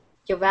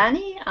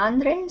 Giovanni?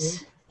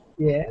 Andres?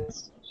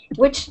 Yes,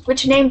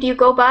 Which name do you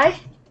go by?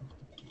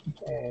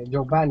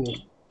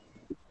 Giovanni.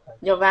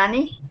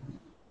 Giovanni?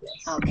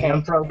 Okay.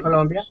 I'm from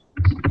Colombia.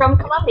 From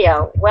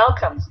Colombia.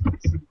 Welcome.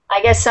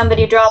 I guess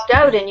somebody dropped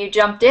out and you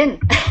jumped in.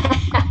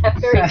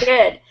 Very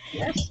good.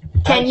 Yes.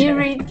 Can you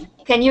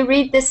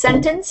read this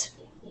sentence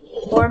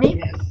for me?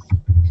 Yes.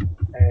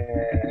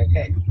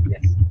 Okay.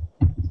 Yes.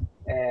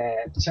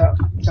 Chop,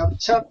 chop,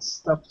 chop,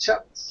 stop,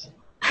 chops.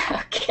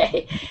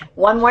 Okay.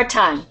 One more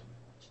time.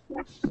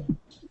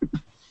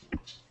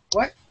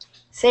 What?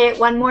 Say it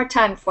one more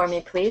time for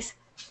me, please.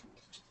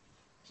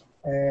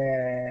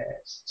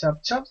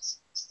 Chop, chops,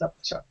 stop,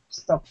 chop,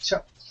 stop,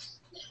 chop.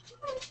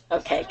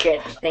 Okay,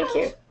 good. Thank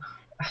you.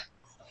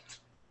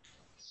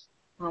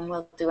 And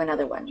we'll do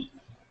another one.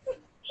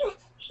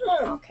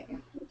 Okay.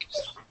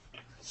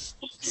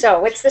 So,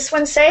 what's this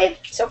one say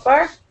so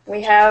far?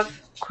 We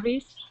have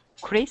Crisp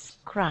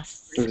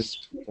crusts.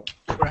 Crisp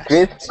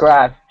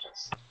crust.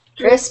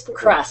 crisp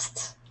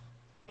crusts.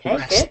 Okay,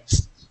 good.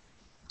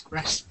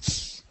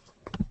 Crusts.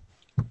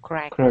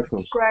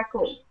 Crackle.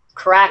 Crackle.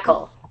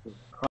 Crackle. Crackle.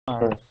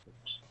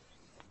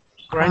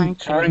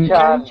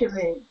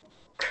 Crunchily.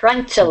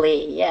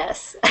 Crunchily,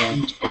 yes.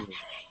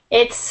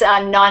 It's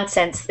a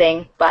nonsense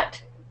thing,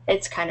 but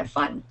it's kind of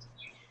fun.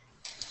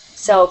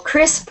 So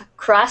crisp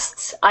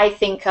crusts, I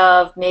think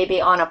of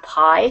maybe on a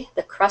pie,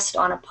 the crust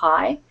on a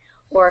pie,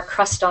 or a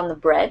crust on the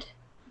bread.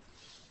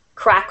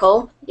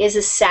 Crackle is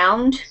a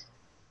sound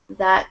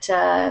that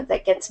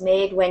that gets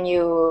made when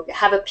you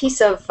have a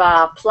piece of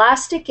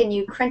plastic and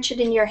you crunch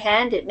it in your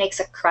hand. It makes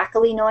a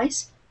crackly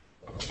noise.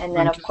 And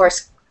then, of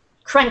course,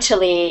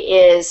 crunchily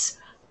is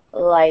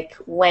like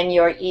when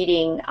you're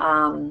eating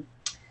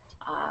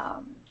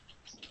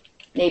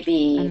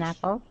maybe... An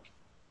apple?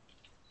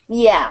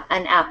 Yeah,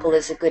 an apple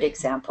is a good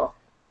example.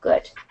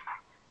 Good.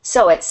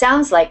 So it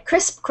sounds like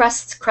crisp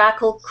crusts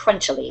crackle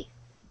crunchily.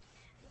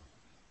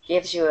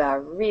 Gives you a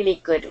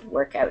really good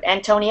workout.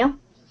 Antonio?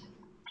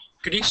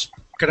 Crisp,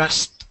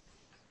 crusts,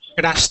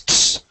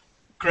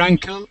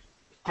 crackle,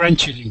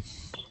 crunchily.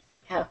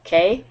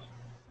 Okay.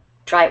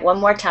 Try it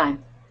one more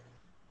time.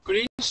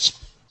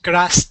 Crisp,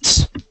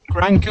 crusts,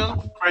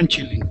 crackle,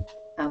 crunchily.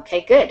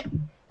 Okay, good.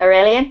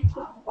 Aurelian?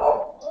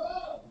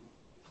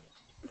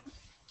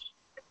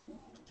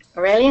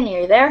 Aurelian,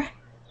 are you there?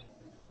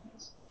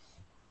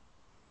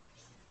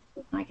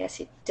 I guess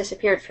he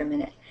disappeared for a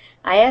minute.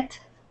 Ayat?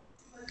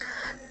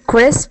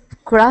 Crisp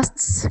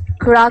crusts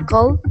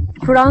crackle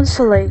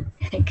crunchily.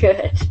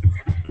 Good.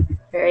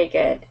 Very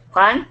good.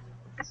 Juan?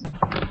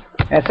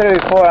 I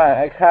said before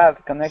I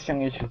had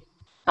connection issues.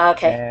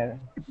 Okay.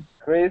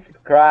 Crisp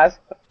crust,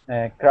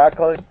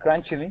 crackle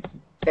crunchily.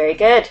 Very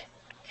good.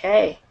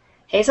 Okay.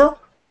 Hazel?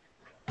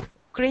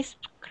 Crisp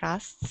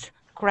crusts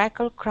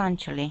crackle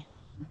crunchily.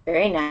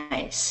 Very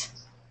nice.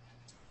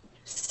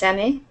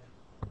 Semi?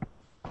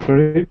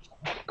 Crisp,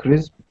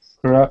 crust,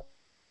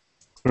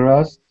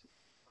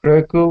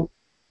 crackle,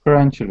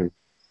 crunchily.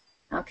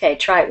 Okay,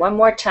 try it one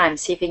more time.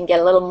 See if you can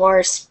get a little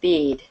more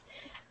speed.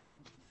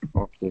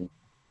 Okay.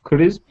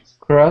 Crisp,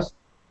 crust,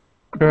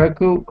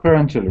 crackle,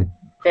 crunchily.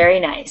 Very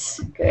nice.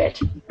 Good.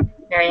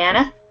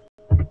 Mariana?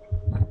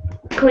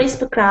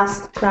 Crisp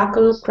crust,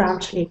 crackle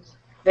crunchily.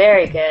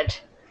 Very good.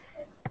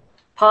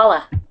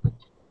 Paula?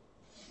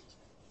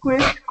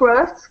 Crisp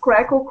crusts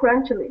crackle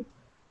crunchily.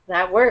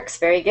 That works.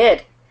 Very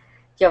good.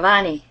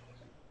 Giovanni?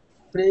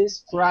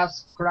 Crisp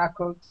crust,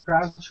 crackle,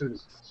 crunchily.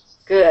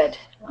 Good.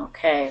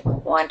 Okay, we'll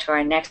go on to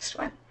our next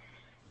one.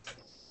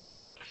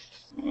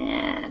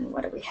 And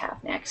what do we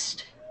have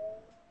next?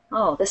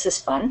 Oh, this is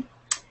fun.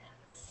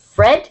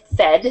 Fred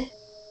fed.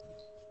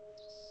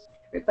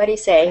 Everybody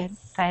say.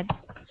 Fred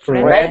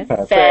Fred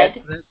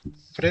fed.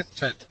 Fred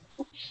fed.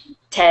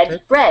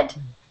 Ted bread.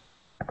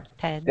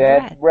 Ted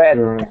bread.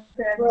 Bread.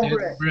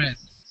 Bread.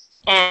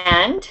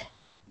 And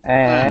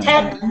And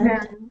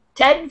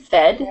Ted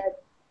fed.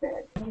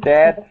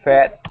 Ted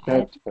fed.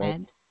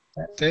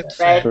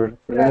 Fred.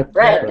 Bread.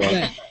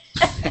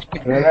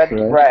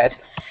 Bread.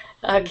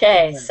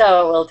 Okay,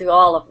 so we'll do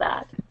all of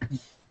that.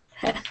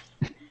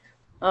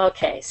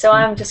 Okay, so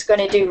I'm just going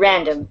to do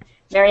random.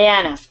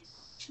 Mariana,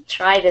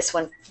 try this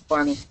one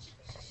for me.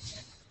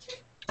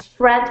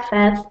 Fred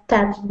fed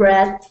Ted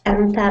bread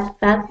and Ted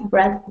fed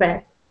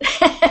bread.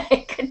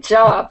 Good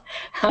job.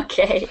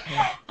 Okay.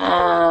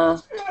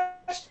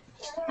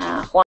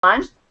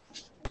 Juan?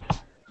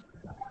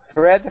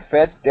 Fred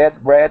fed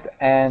dead bread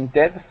and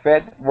dead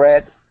fed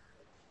bread.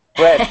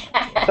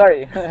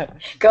 Sorry.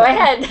 Go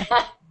ahead.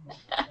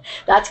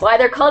 That's why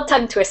they're called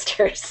tongue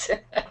twisters.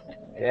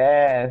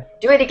 Yes.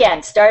 Do it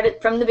again. Start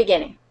it from the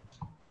beginning.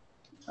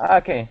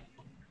 Okay.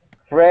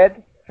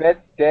 Fred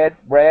fed dead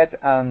bread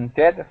and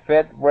dead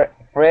fed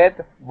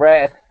Fred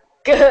bread.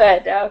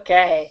 Good.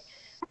 Okay.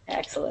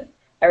 Excellent.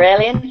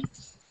 Aurelian?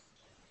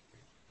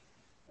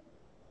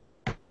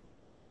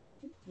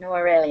 No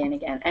Aurelian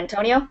again.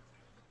 Antonio?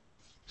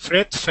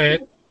 Fred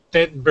fed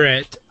Ted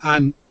bread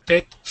and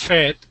Ted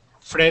fed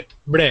Fred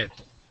bread.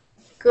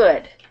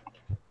 Good.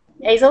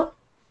 Hazel?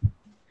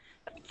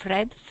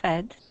 Fred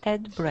fed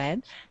Ted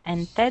bread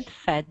and Ted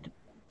fed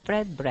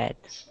Fred bread.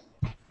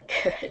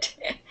 Good.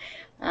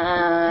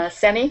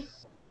 Semi?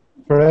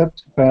 Fred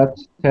fed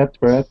Ted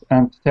bread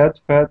and Ted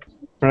fed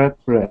Fred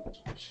bread.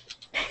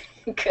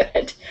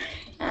 Good.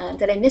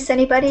 Did I miss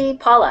anybody?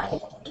 Paula?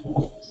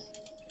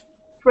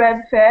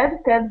 Fred fed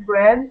Ted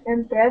bread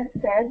and Ted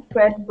fed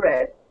Fred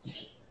bread.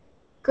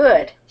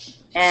 Good.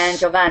 And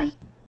Giovanni?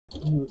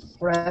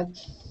 Fred,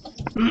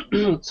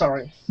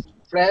 sorry.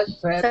 Fred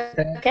fed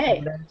Ted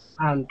Okay. bread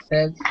and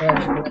Ted fed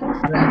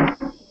bread.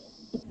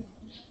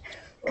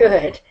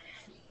 Good.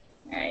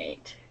 All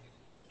right.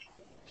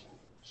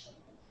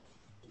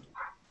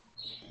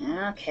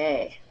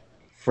 Okay.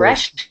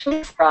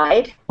 Freshly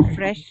fried.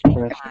 Freshly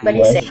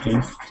Everybody say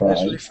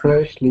Freshly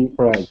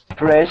fried.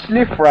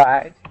 Freshly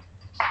fried.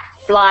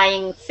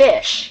 flying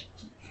fish.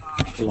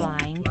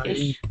 flying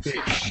fish.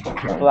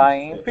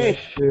 Flying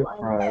fish.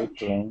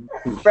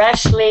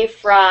 Freshly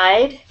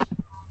fried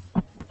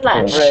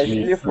flesh.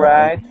 Freshly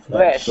fried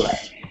flesh.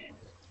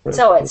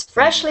 So it's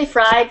freshly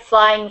fried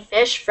flying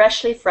fish,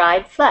 freshly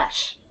fried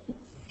flesh.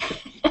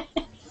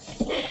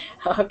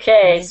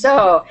 Okay,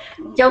 so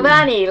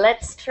Giovanni,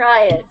 let's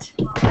try it.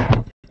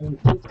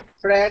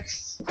 Fred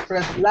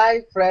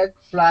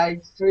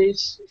fried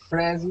fish,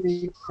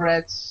 freshly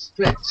fried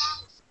flesh.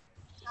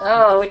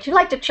 Oh, would you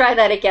like to try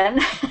that again?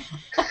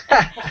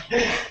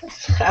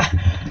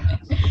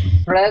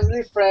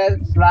 Freshly fried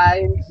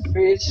flying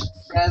fish,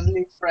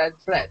 freshly fried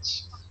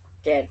flesh.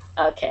 Good.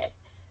 Okay.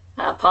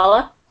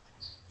 Paula?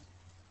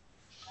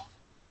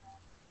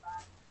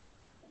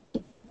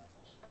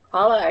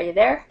 Paula, are you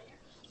there?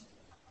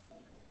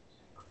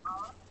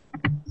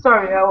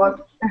 Sorry, I was.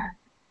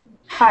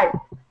 Hi.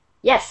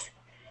 Yes.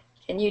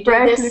 Can you do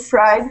Freshly this?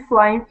 fried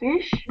flying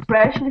fish,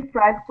 freshly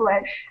fried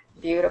flesh.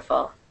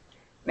 Beautiful.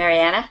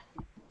 Mariana?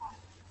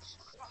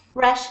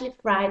 Freshly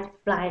fried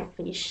flying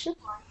fish,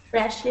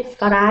 freshly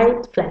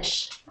fried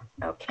flesh.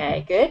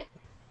 Okay, good.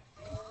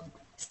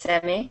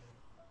 Semi?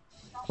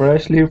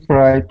 Freshly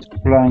fried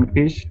flying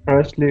fish,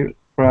 freshly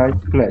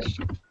fried flesh.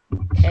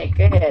 Okay,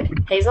 good.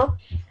 Hazel?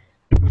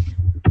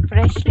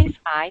 Freshly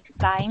fried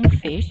flying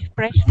fish,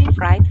 freshly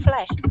fried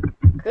flesh.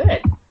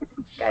 Good.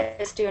 You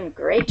guys doing a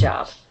great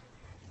job.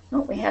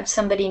 Oh, we have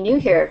somebody new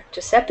here.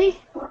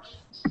 Giuseppe?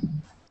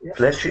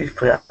 Freshly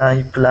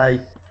fried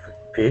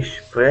fish,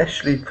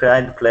 freshly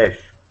fried flesh.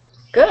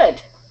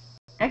 Good.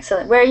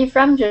 Excellent. Where are you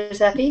from,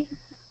 Giuseppe?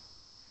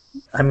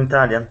 I'm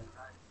Italian.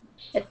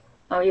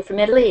 Oh, you're from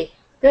Italy.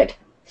 Good.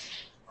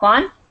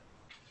 Juan?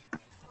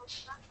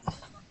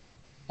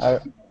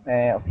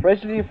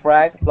 Freshly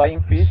fried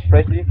flying fish,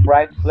 freshly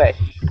fried flesh.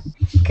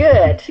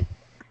 Good.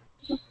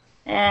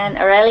 And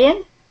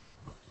Aurelian?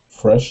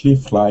 Freshly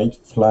fried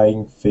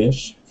flying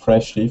fish,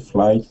 freshly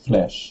fried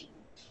flesh.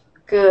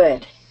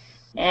 Good.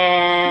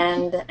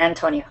 And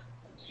Antonio?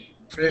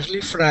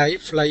 Freshly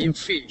fried flying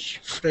fish,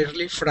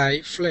 freshly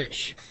fried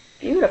flesh.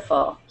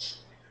 Beautiful.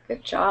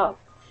 Good job.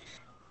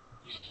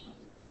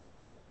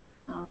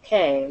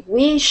 Okay.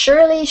 We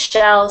surely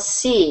shall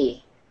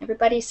see.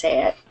 Everybody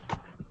say it.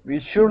 We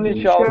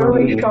surely shall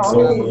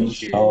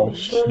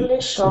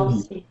Surely shall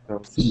see.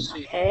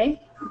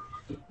 Okay.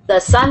 The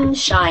sun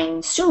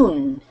shines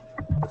soon.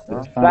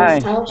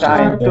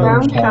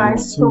 Sunshine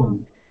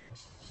soon.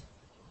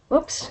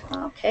 Whoops.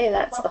 Okay,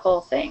 that's the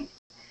whole thing.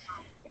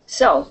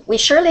 So, we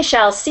surely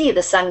shall see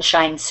the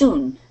sunshine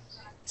soon.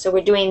 So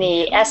we're doing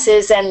the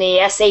S's and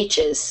the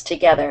SH's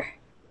together.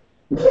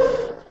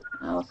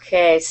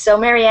 Okay, so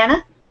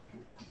Mariana?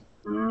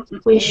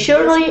 We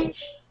surely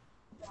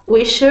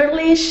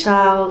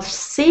shall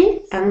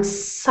see and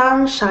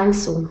sunshine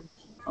soon.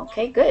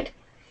 Okay, good.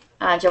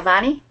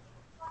 Giovanni?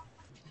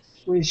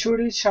 We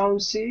surely shall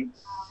see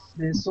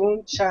the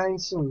sunshine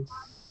soon.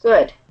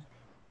 Good.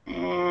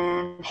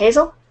 And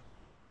Hazel?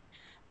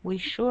 We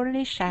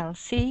surely shall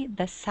see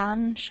the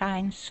sun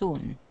shine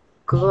soon.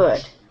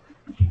 Good.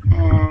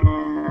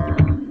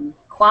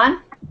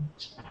 Juan?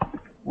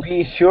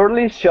 We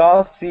surely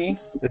shall see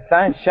the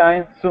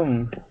sunshine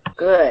soon.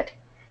 Good.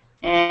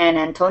 And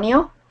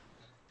Antonio?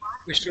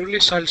 We surely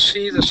shall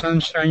see the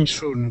sunshine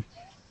soon.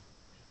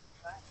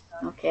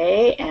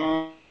 Okay,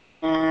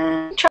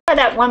 and try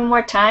that one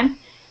more time.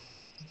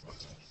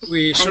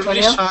 We surely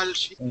Antonio? shall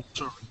see.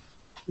 Sorry.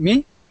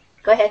 Me?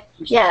 Go ahead.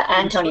 Yeah,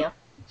 Antonio.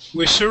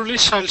 We surely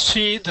shall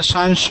see the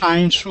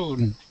sunshine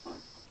soon.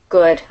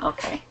 Good,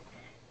 okay.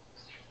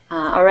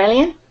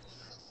 Aurelian?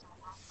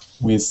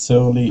 We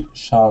surely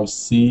shall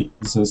see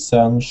the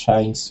sun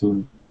shine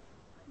soon.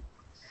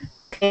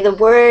 Okay, the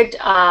word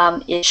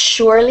is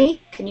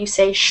surely. Can you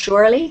say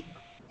surely?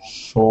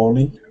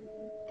 Surely.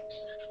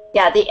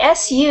 Yeah, the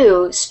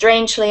SU,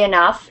 strangely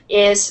enough,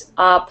 is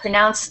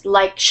pronounced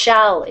like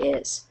shall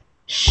is.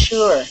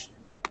 Sure.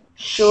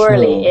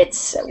 Surely. Sure.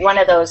 It's one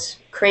of those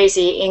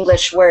crazy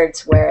English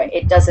words where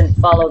it doesn't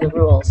follow the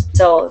rules.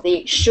 So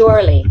the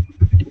surely,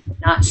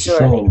 not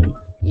surely. Surely.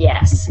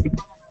 Yes.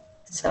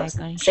 So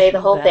Like say the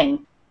whole sugar.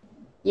 thing.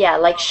 Yeah,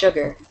 like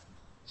sugar.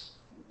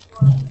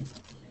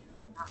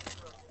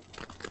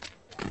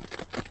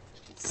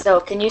 So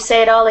can you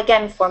say it all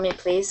again for me,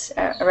 please,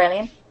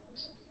 Aurelian?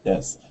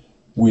 Yes.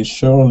 We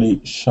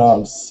surely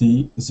shall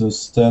see the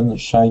sun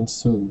shine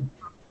soon.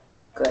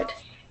 Good.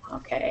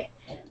 Okay.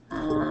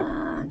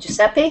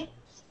 Giuseppe?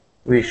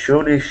 We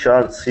surely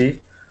shall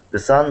see the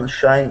sun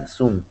shine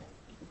soon.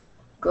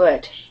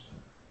 Good.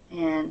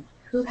 And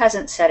who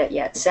hasn't said it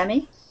yet?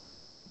 Semi?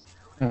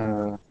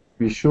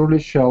 We surely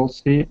shall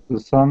see the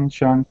sun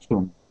shine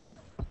soon.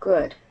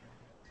 Good.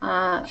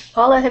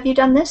 Paula, have you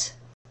done this?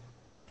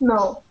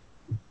 No.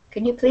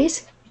 Can you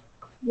please?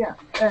 Yeah.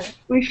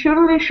 We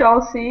surely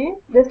shall see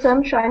the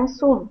sun shine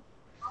soon.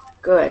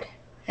 Good.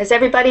 Has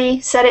everybody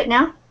said it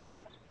now?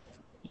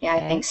 Yeah, I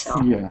think so.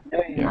 Yeah.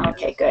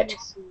 Okay, good.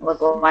 We'll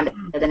go on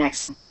to the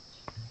next one.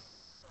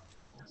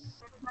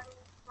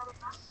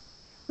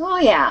 Oh,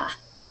 yeah.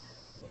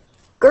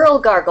 Girl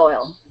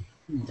gargoyle.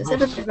 Does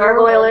everybody know what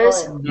gargoyle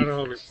is?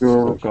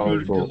 Girl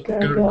gargoyle.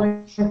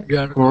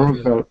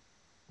 Gargoyle.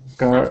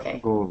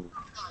 Gargoyle.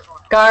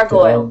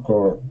 Gargoyle.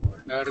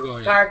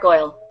 Gargoyle.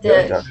 Gargoyle.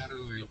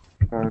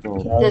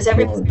 Gargoyle. Does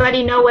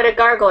everybody know what a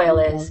gargoyle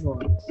is?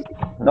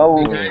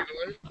 No.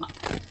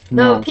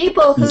 The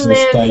people who Is a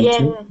live statue?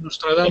 in...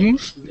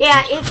 Nostradamus?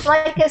 Yeah, it's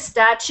like a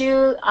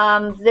statue.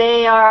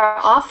 They are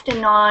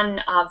often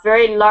on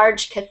very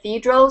large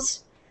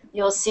cathedrals.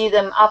 You'll see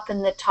them up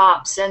in the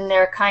tops, and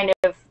they're kind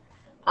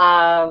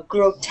of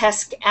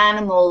grotesque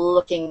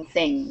animal-looking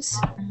things.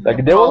 Like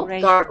a devil?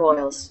 Called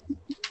gargoyles.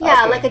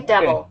 Yeah, Okay, like a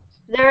devil. okay.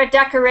 They're a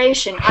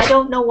decoration. I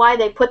don't know why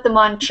they put them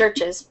on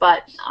churches,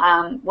 but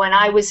when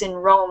I was in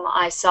Rome,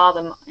 I saw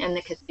them in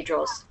the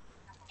cathedrals.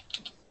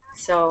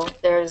 So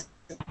there's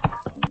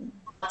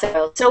lots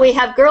of. So we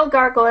have girl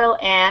gargoyle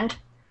and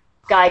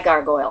guy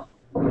gargoyle.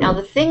 Now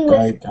the thing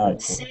with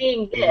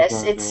saying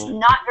this, it's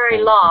not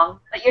very long,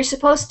 but you're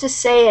supposed to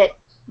say it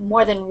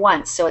more than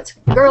once. So it's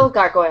girl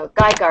gargoyle,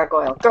 guy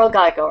gargoyle, girl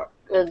gargoyle,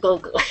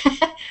 girl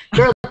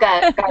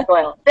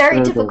gargoyle.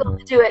 Very difficult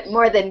to do it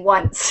more than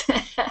once.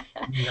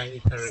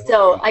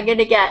 So I'm going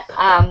to get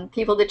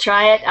people to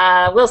try it.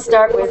 We'll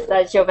start with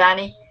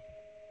Giovanni.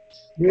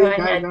 Go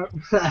ahead.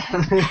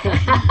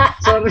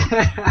 Sorry.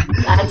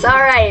 That's all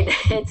right.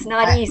 It's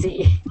not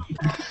easy.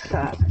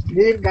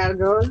 Girl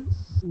gargoyle,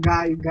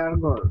 guy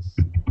gargoyle.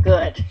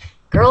 Good.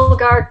 Girl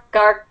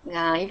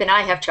even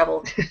I have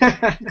trouble.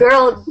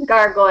 Girl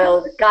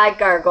gargoyle, guy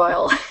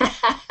gargoyle.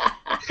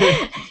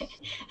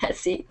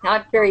 See,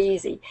 not very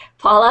easy.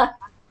 Paula,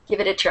 give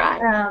it a try.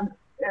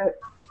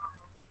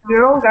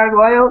 Girl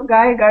gargoyle,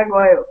 guy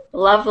gargoyle.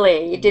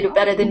 Lovely. You did it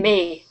better than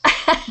me.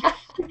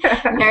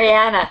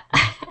 Mariana.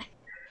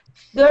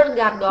 Girl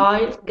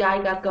gargoyle,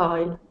 guy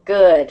gargoyle.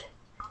 Good.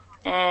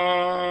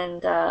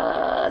 And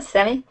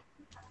Semi?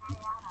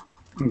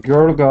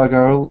 Girl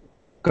gargoyle,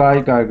 guy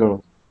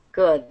gargoyle.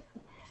 Good.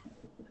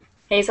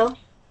 Hazel?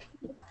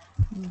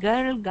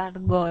 Girl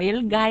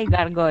gargoyle, guy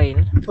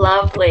gargoyle.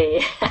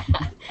 Lovely.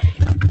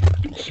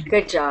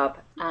 Good job.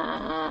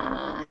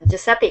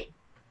 Giuseppe?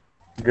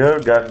 Girl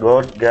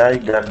gargoyle, guy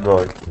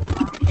gargoyle.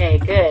 Okay,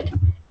 good.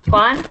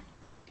 Juan?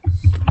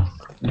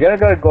 Girl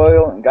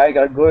gargoyle, guy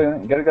gargoyle,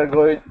 girl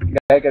gargoyle,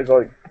 guy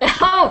gargoyle.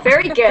 Oh,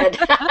 very good.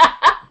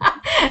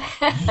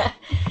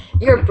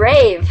 You're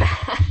brave.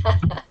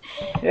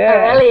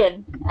 Yeah.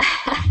 Aurelian.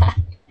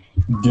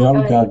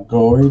 Girl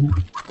gargoyle,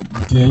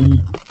 gay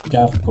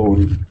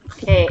gargoyle.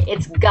 Okay,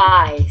 it's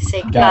guy.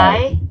 Say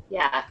guy.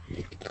 Yeah.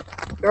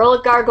 Girl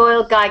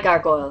gargoyle, guy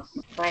gargoyle.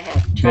 Go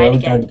ahead. Try it Girl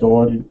again.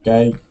 gargoyle,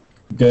 gay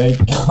Girl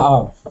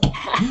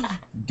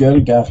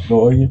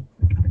gargoyle,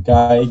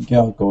 guy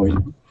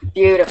gargoyle.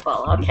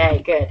 Beautiful.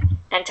 Okay, good.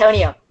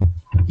 Antonio.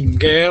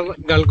 Girl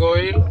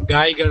gargoyle,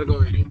 guy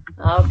gargoyle.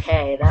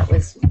 Okay, that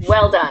was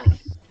well done.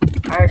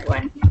 Hard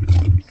one.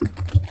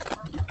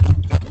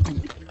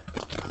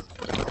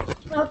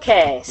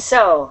 Okay,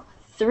 so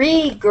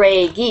 3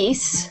 gray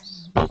geese.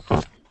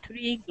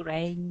 3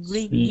 gray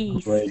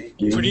geese. Three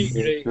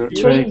geese.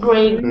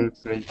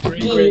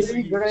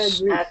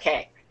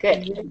 Okay,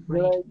 good.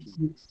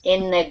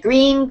 In the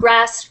green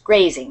grass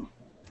grazing.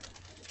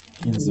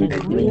 In the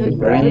Green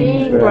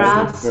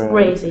grass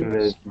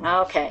grazing.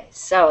 Okay,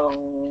 so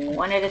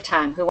one at a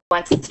time. Who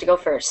wants to go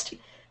first?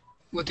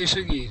 What is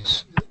a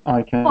geese?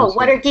 I can. Oh,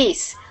 what are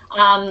geese?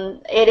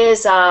 It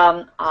is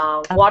a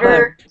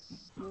water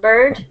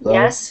bird,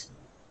 yes.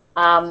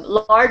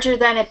 Larger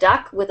than a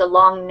duck with a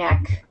long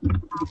neck.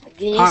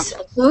 Geese,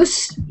 a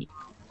goose.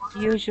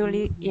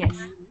 Usually, yes.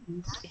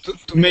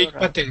 To make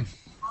pate.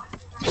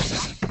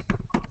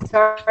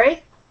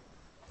 Sorry?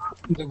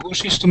 The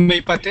goose is to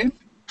make pate.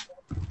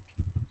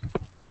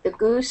 The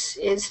goose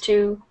is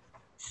to...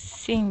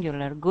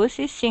 Singular. Goose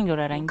is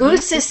singular and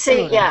Goose geese is,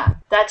 plural. yeah,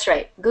 that's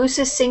right. Goose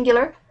is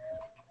singular.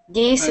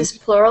 Geese is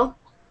plural.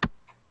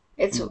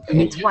 It's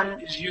one.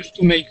 It's used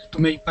to make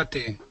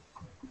pate.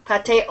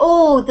 Pate.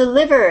 Oh, the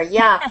liver.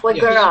 Yeah, foie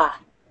gras.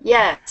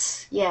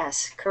 Yes,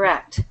 yes,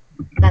 correct.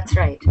 That's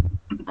right.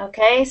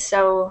 Okay,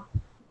 so,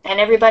 and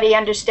everybody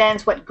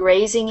understands what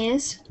grazing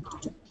is?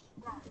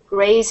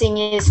 Grazing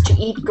is to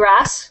eat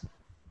grass.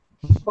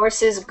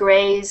 Horses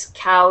graze,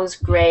 cows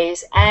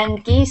graze,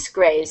 and geese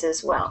graze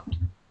as well.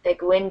 They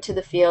go into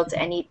the fields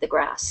and eat the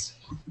grass.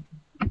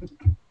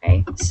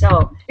 Okay,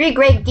 so 3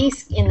 great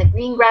geese in the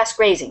green grass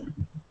grazing.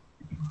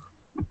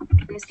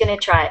 Who's going to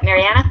try it?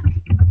 Mariana?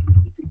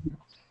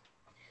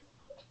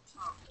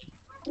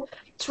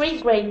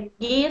 3 great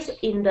geese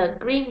in the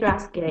green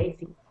grass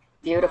grazing.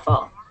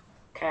 Beautiful.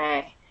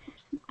 Okay.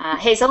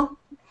 Hazel?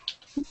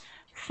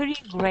 3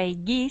 gray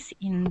geese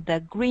in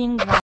the green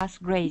grass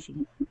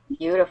grazing.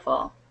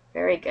 Beautiful.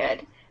 Very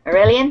good.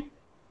 Aurelian?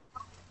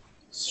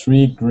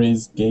 3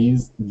 great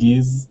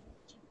geese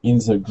in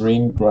the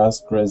green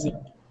grass grazing.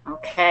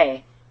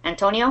 Okay.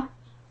 Antonio?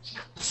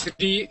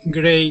 3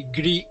 gray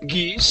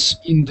geese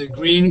in the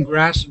green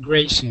grass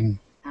grazing.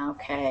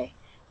 Okay.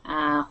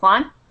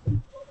 Juan?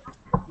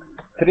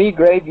 3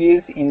 gray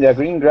geese in the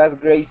green grass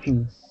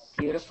grazing.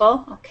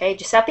 Beautiful. Okay.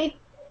 Giuseppe?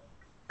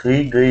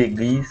 3 gray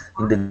geese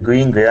in the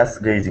green grass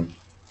grazing.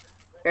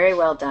 Very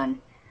well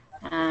done.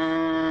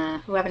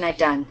 Who haven't I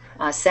done?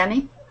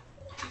 Sammy?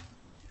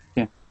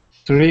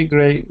 3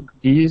 gray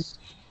geese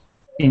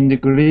in the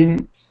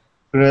green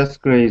grass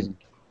grazing.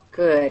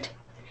 Good.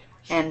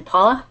 And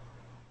Paula?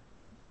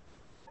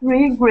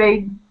 3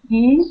 gray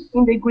geese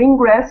in the green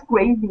grass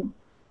grazing.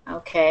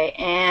 Okay.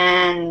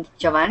 And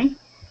Giovanni?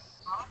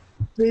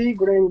 3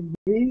 gray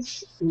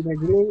geese in the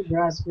green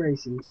grass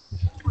grazing.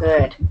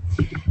 Good.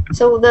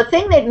 So the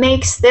thing that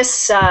makes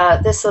this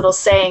this little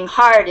saying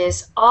hard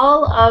is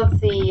all of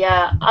the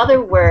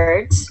other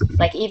words,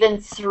 like even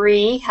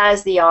 3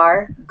 has the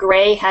R,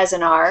 gray has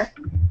an R,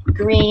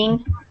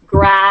 green,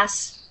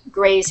 grass,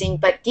 grazing,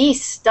 but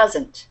geese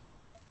doesn't.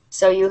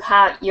 So your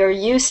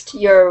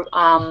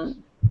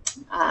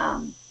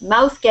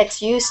mouth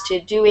gets used to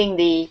doing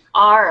the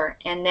R,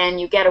 and then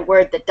you get a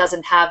word that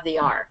doesn't have the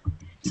R.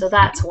 So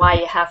that's why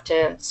you have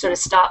to sort of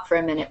stop for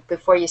a minute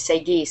before you say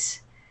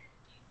geese.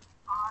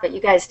 But you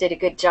guys did a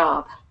good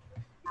job.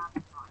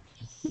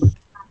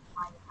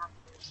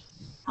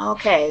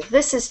 Okay,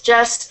 this is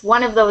just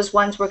one of those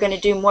ones we're going to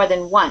do more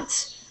than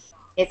once.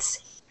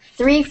 It's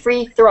 3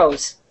 free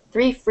throws,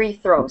 3 free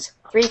throws,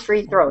 3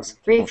 free throws,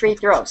 3 free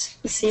throws.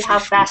 See how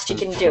fast you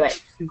can do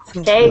it.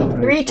 Okay,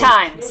 3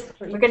 times.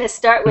 We're going to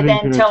start with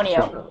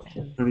Antonio.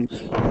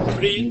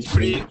 3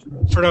 free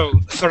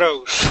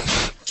throws.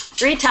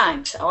 3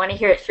 times. I want to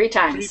hear it 3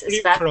 times.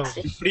 Free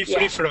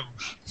throws.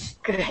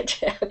 Good.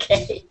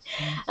 Okay.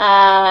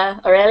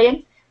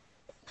 Aurelian?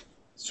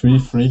 3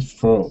 free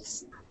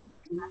throws.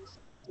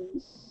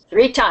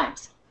 3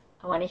 times.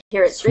 I want to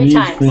hear it 3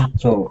 times. 3 free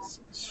throws.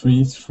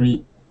 3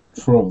 free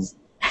throws.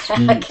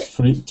 3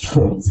 free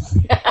throws.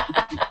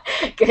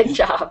 Good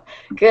job.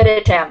 Good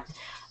attempt.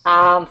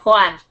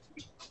 Juan?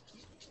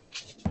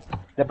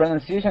 The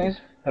pronunciation is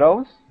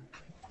throws?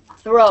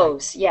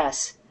 Throws,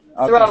 yes.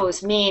 Okay.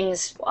 Throws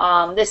means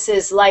this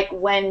is like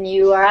when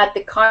you are at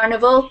the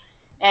carnival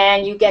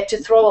and you get to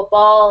throw a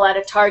ball at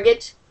a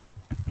target.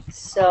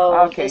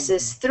 So this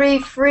is 3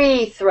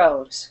 free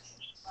throws.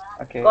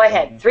 Okay. Go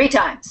ahead, 3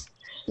 times.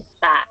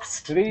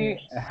 Fast. 3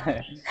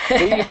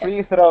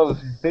 free throws.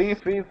 3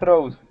 free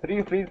throws.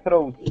 3 free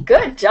throws.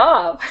 Good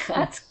job.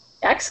 That's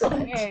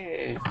excellent.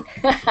 Yay.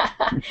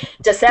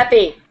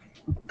 Giuseppe.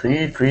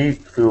 3 free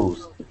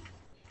throws.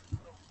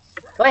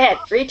 Go ahead,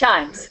 3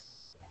 times.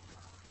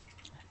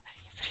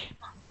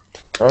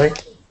 Sorry?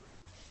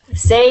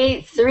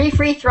 Say 3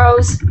 free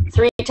throws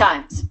 3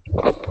 times.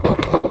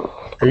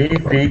 3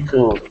 free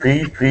throws.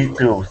 3 free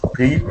throws.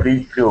 3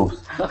 free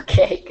throws.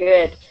 Okay,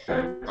 good.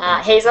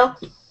 Hazel?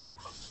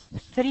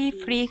 3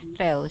 free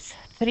throws.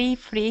 3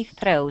 free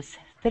throws.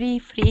 3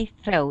 free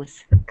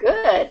throws.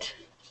 Good.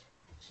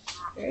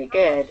 Very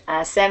good.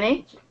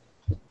 Semi?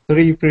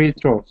 3 free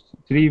throws.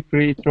 3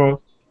 free throws.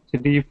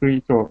 3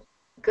 free throws.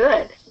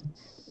 Good.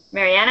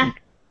 Mariana?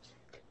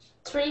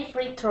 3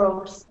 free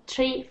throws.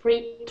 3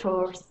 free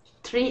throws.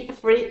 3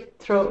 free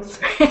throws.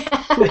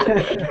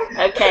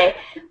 Okay.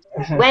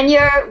 When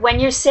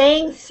you're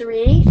saying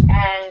 3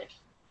 and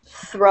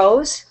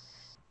throws,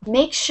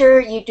 make sure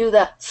you do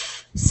the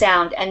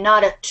sound and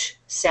not a t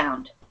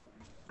sound.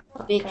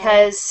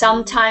 Because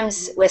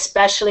sometimes,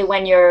 especially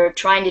when you're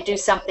trying to do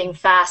something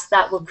fast,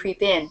 that will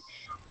creep in.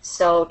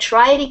 So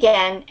try it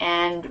again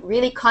and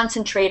really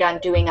concentrate on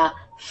doing a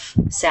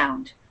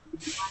sound.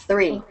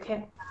 3.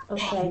 Okay.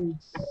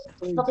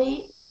 3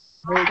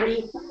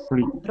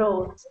 free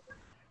throws.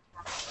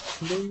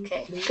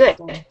 Okay, good.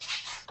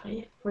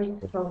 3 free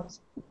throws.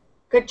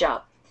 Good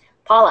job.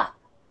 Paula?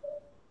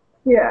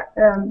 Yeah,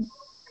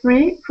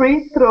 3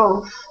 free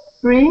throws.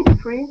 3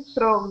 free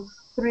throws.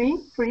 3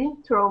 free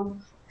throws.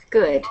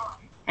 Good.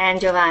 And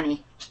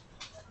Giovanni?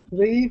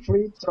 3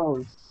 free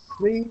throws.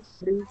 3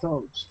 free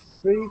throws.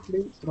 3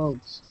 free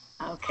throws.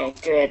 Okay,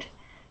 good.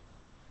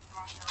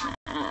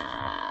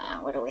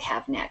 What do we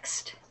have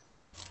next?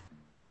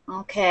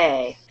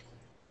 Okay.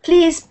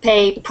 Please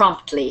pay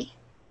promptly.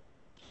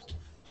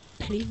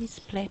 Please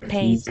pay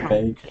Please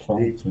pay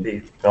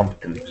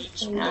promptly.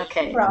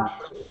 Okay.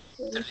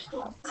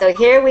 So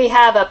here we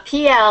have a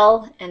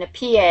PL and a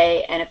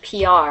PA and a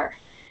PR.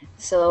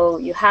 So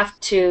you have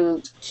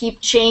to keep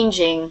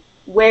changing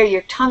where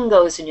your tongue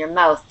goes in your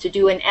mouth to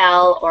do an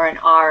L or an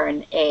R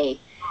and A.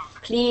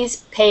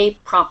 Please pay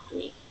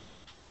promptly.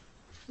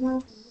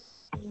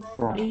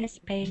 Please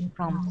pay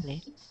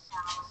promptly.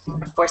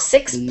 For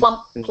 6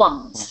 plump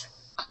plums.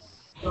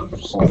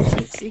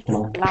 6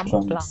 plump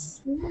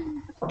plums.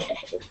 Okay.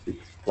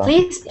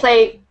 Please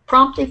pay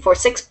promptly for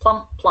 6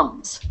 plump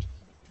plums.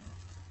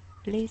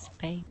 Please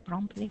pay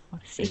promptly for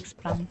 6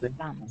 plump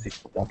plums.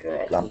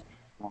 Good.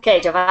 Okay,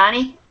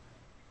 Giovanni?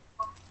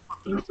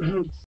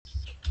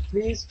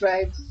 Please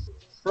pay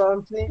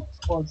promptly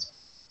for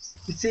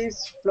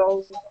 6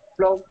 plums.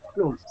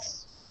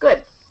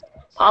 Good.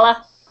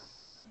 Paula?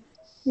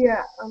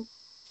 Yeah.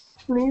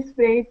 Please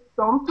pay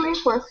promptly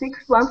for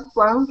 6 plump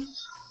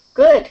plums.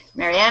 Good.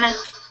 Mariana?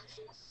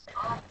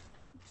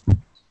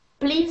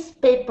 Please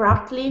pay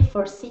promptly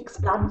for 6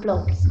 plump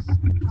plums.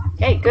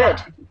 Okay,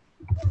 good.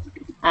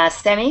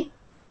 Semi?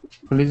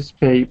 Please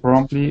pay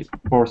promptly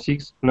for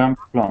 6 plump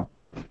plums.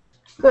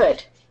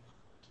 Good.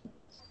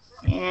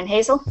 And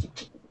Hazel?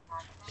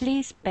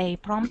 Please pay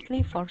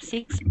promptly for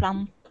 6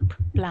 plump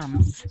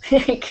plums.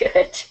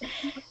 Good.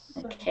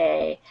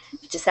 Okay.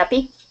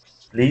 Giuseppe?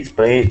 Please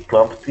pay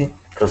promptly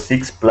for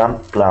 6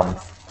 plump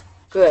plums.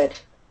 Good.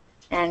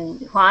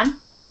 And Juan?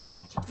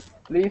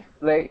 Please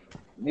pay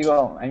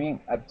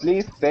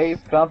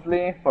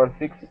promptly for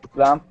 6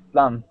 plump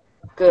plums.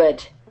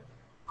 Good.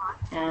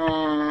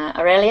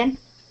 Aurelian?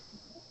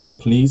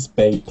 Please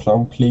pay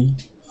promptly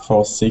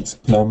for 6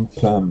 plump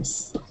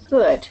plums.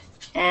 Good.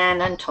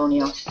 And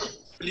Antonio?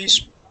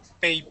 Please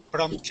pay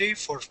promptly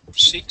for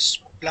 6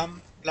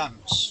 plump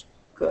plums.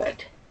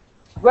 Good.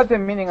 What's the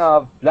meaning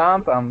of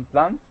plump and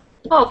plums?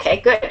 Okay,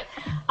 good.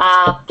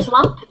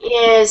 Plump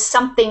is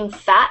something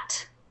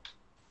fat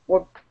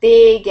or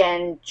big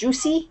and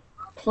juicy.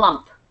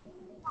 Plump.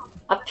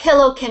 A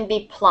pillow can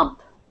be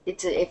plump.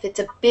 If it's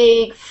a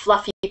big,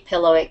 fluffy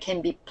pillow, it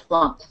can be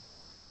plump.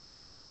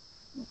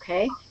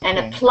 Okay? And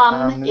a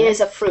plum is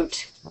a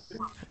fruit.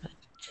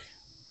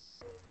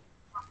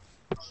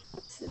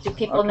 Do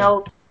people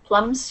know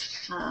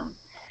plums?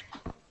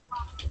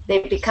 They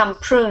become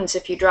prunes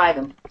if you dry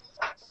them.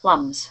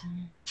 Plums.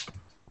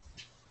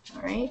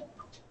 All right?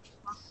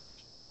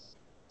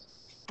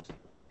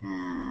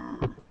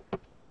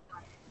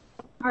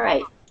 All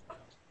right.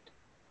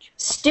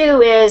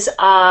 Stu is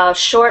a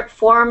short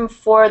form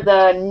for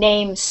the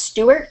name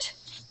Stuart.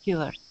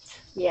 Stuart.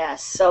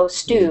 Yes, so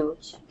Stu.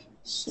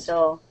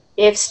 So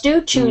if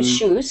Stu choose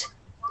shoes.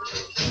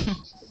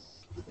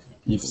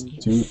 If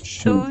Stu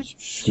choose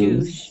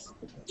shoes.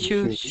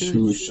 Should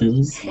Stu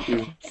choose?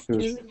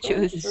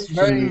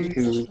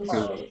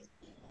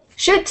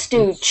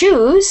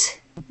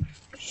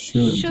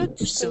 Should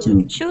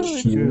Stu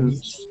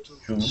choose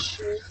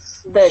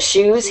the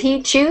shoes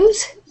he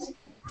choose?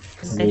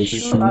 the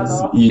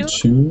shoes he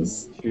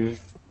choose?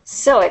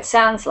 So it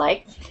sounds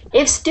like,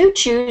 if Stu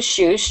choose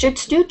shoes, should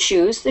Stu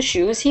choose the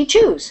shoes he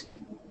choose?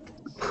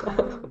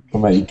 Oh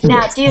my God.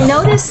 Now, do you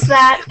notice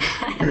that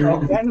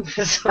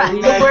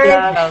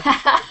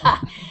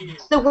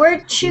the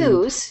word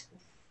choose,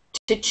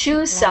 to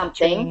choose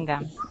something,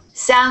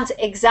 sounds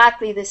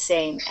exactly the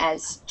same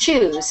as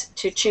choose,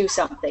 to chew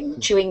something,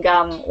 chewing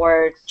gum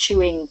or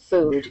chewing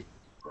food,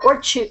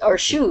 or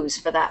shoes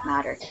for that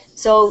matter.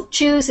 So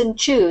choose and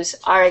choose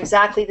are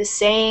exactly the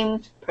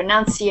same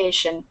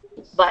pronunciation,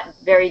 but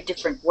very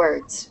different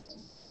words.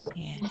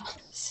 Yeah.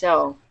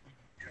 So,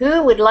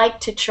 who would like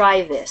to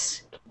try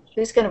this?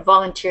 Who's going to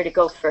volunteer to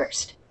go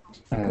first?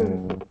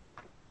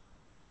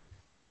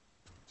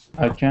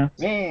 I can.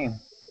 Me.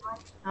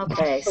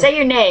 Okay, say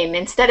your name.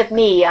 Instead of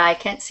me, I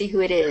can't see who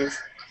it is.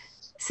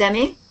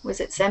 Semi? Was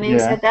it Semi who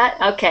said that?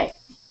 Okay,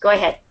 go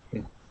ahead.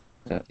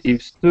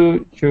 If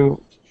Stu should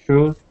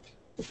choose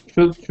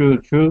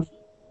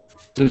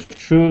the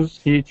shoes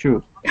he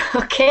choose.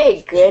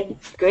 Okay,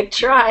 good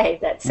try.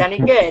 That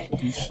sounded good.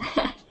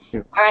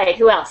 All right,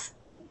 who else?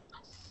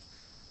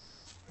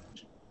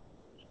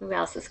 Who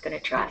else is going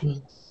to try?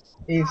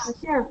 If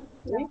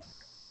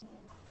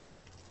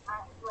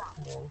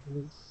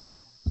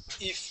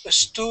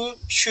Stu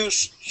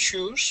choose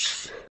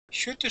shoes,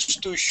 should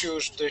Stu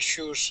choose the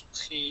shoes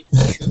he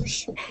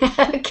choose?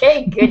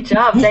 Okay, good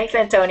job. Thanks,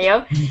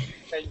 Antonio.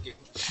 Thank you.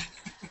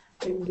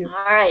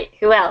 All right,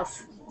 who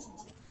else?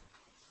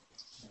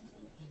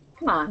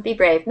 Come on, be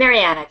brave.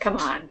 Mariana, come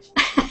on.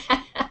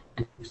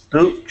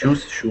 Stu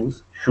choose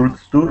shoes. Should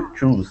Stu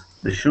choose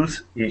the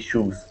shoes he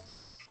choose?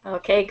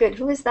 Okay, good.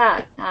 Who is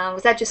that?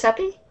 Was that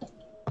Giuseppe?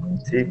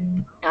 See?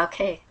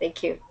 Okay,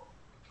 thank you.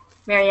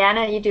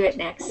 Mariana, you do it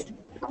next.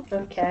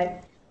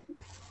 Okay.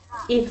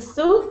 If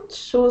Stu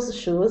choose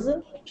shoes,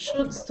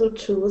 should Stu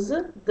choose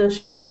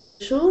the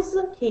shoes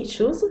he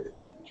choose?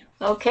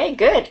 Okay,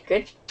 good,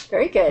 good,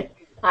 very good.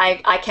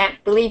 I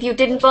can't believe you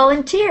didn't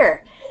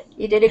volunteer.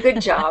 You did a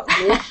good job.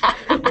 How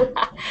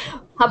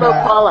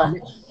about Paula?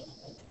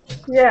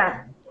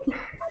 Yeah.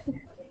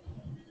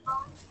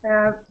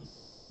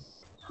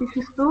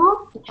 If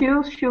Stu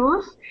choose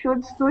shoes,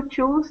 should Stu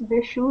choose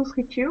the shoes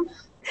he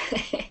choose?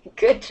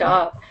 Good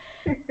job.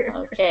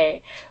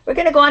 Okay, we're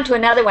going to go on to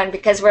another one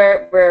because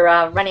we're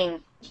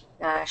running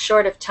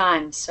short of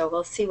time, so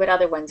we'll see what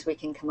other ones we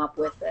can come up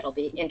with that'll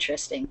be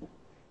interesting.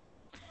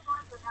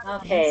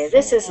 Okay,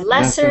 this is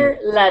lesser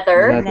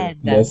leather,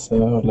 Lesser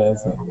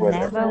leather.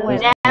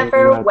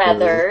 never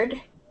weathered,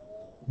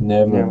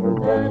 Never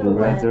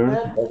weather.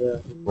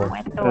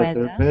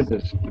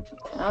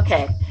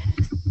 Okay,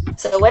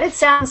 so what it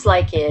sounds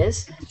like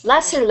is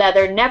lesser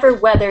leather, never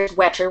weathered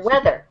wetter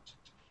weather.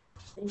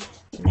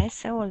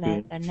 Lesser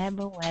leather,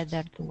 never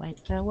weathered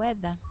wetter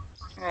weather.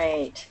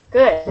 Right,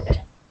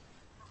 good.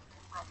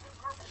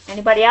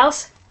 Anybody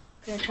else?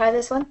 Gonna try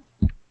this one?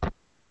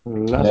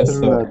 Lesser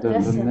weather,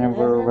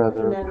 never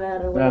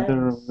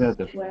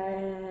weather.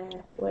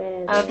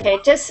 Okay,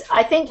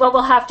 I think what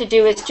we'll have to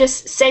do is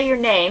just say your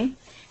name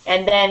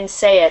and then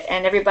say it,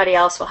 and everybody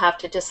else will have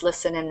to just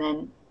listen and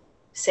then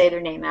say their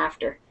name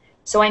after.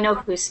 So I know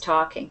who's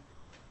talking.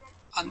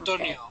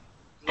 Antonio.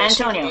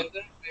 Antonio. Lesser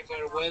weather,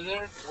 never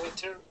weather,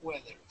 wetter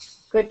weather.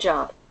 Good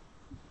job.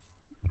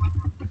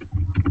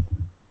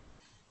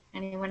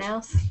 Anyone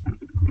else?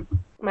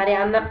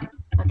 Mariana.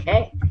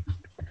 Okay.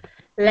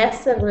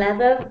 Lesser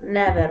leather,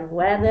 never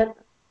weather.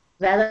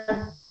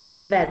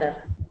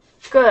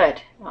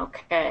 Good.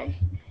 Okay.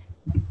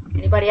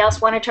 Anybody else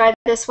want to try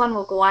this one?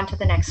 We'll go on to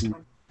the next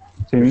one.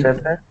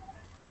 Okay.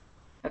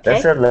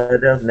 Lesser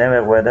leather,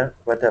 never weather,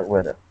 wetter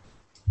weather.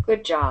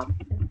 Good job.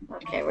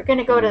 Okay, we're going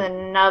to go to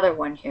another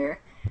one here.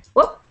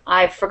 Whoop,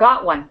 I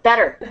forgot one.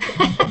 Better.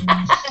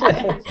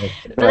 But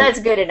that's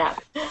good enough.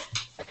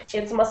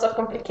 It's more so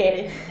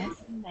complicated.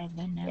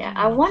 Yeah,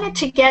 I wanted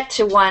to get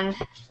to one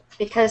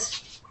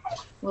because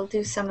we'll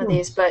do some of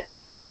these, but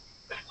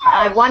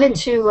I wanted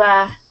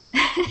to,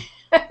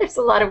 there's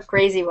a lot of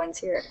crazy ones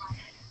here.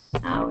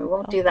 We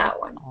won't do that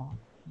one.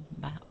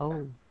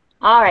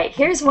 All right,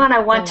 here's one I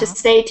want to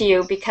say to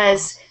you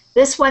because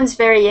this one's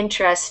very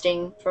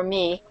interesting for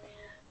me.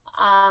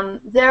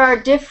 There are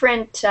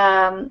different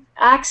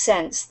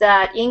accents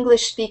that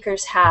English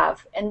speakers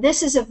have, and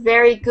this is a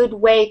very good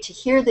way to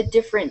hear the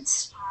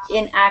difference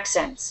in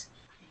accents.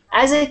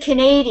 As a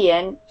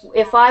Canadian,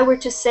 if I were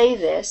to say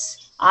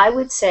this, I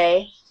would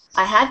say,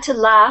 I had to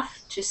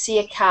laugh to see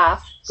a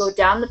calf go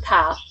down the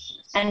path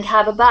and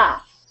have a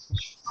bath.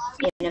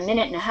 In a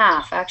minute and a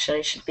half,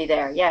 actually, should be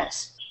there,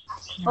 yes.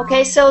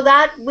 Okay, so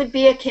that would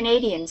be a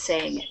Canadian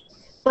saying it.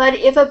 But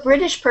if a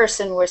British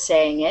person were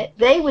saying it,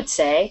 they would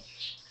say,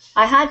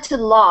 I had to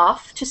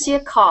laugh to see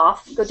a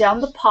calf go down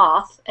the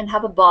path and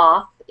have a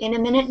bath in a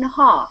minute and a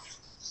half.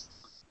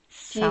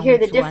 Do you hear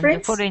the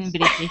difference? Wonderful in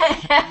British.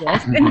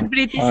 Yes, in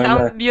British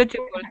sounds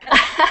beautiful.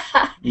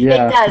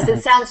 Yeah. It does.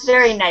 It sounds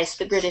very nice,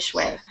 the British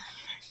way.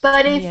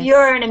 But if Yes.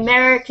 you're an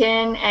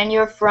American and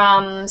you're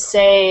from,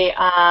 say,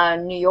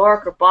 New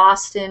York or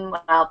Boston,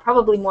 well,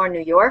 probably more New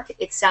York,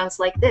 it sounds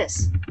like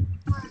this.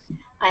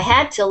 I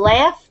had to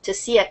laugh to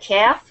see a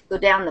calf go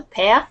down the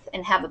path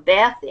and have a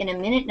bath in a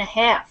minute and a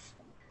half.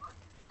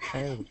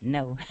 Oh,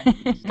 no.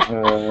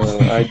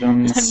 I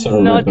don't.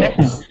 Not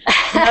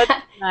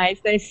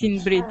nice. I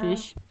seen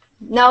British.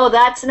 No,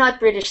 that's not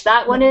British.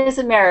 That one is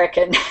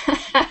American.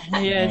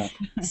 Yes.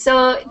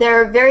 So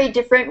there are very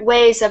different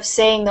ways of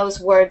saying those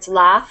words: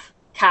 laugh,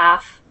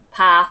 calf,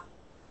 path,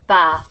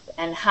 bath,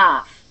 and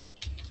half.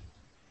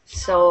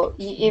 So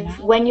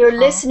when you're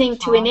listening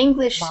to an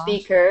English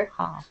speaker,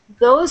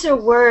 those are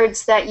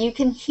words that you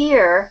can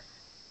hear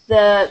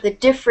the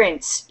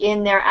difference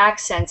in their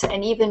accents,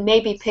 and even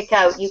maybe pick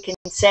out. You can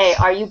say,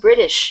 are you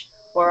British,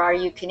 or are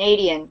you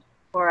Canadian,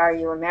 or are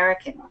you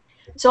American?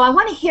 So I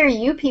want to hear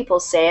you people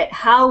say it.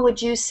 How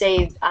would you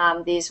say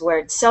these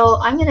words?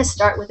 So I'm going to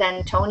start with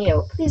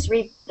Antonio. Please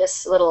read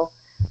this little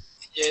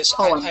Yes,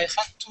 poem. I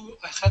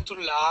had to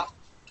laugh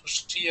to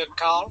see a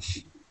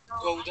calf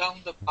go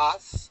down the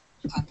path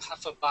and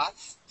have a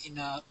bath in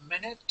a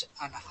minute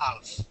and a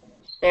half.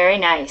 Very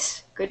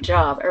nice. Good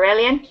job.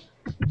 Aurelian?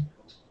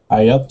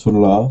 I had to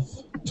laugh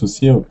to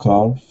see a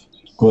calf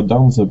go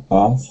down the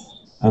path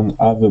and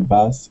have a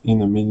bath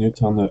in a minute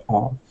and a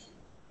half.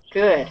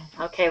 Good.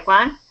 Okay,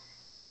 Juan?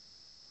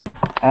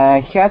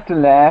 I had to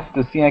laugh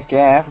to see a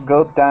calf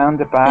go down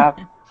the path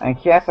and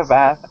have a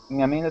bath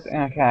in a minute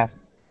and a half.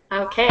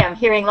 Okay, I'm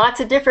hearing lots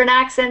of different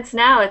accents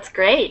now. It's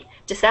great.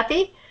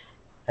 Giuseppe?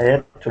 I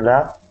had to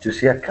laugh to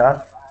see a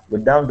calf go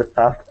down the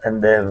path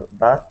and have a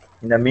bath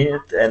in a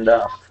minute and a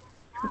half.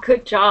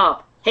 Good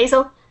job.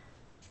 Hazel?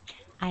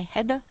 I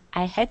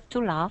had to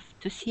laugh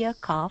to see a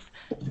calf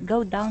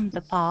go down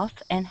the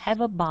path and have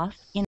a bath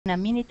in a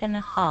minute and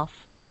a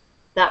half.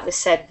 That was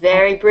said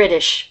very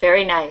British.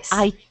 Very nice.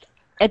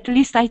 At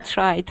least I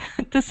tried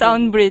to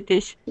sound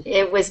British.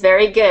 It was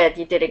very good.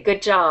 You did a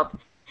good job.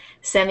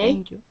 Semi?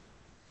 Thank you.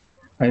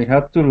 I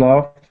had to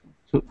laugh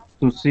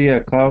to see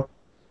a calf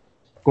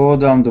go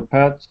down the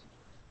path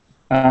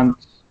and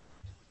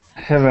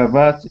have a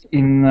bath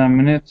in a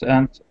minute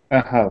and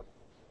a half.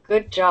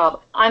 Good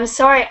job. I'm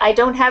sorry, I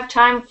don't have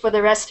time for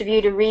the rest of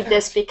you to read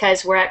this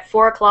because we're at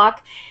 4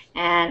 o'clock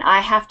and I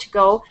have to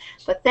go.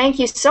 But thank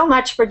you so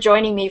much for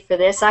joining me for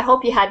this. I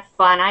hope you had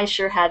fun. I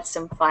sure had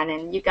some fun,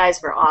 and you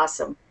guys were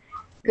awesome.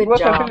 Good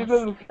job.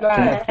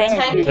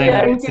 Thank you.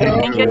 Thank you.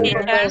 Thank you,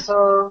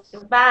 teacher.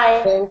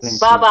 Bye.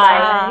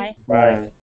 Bye-bye. Bye.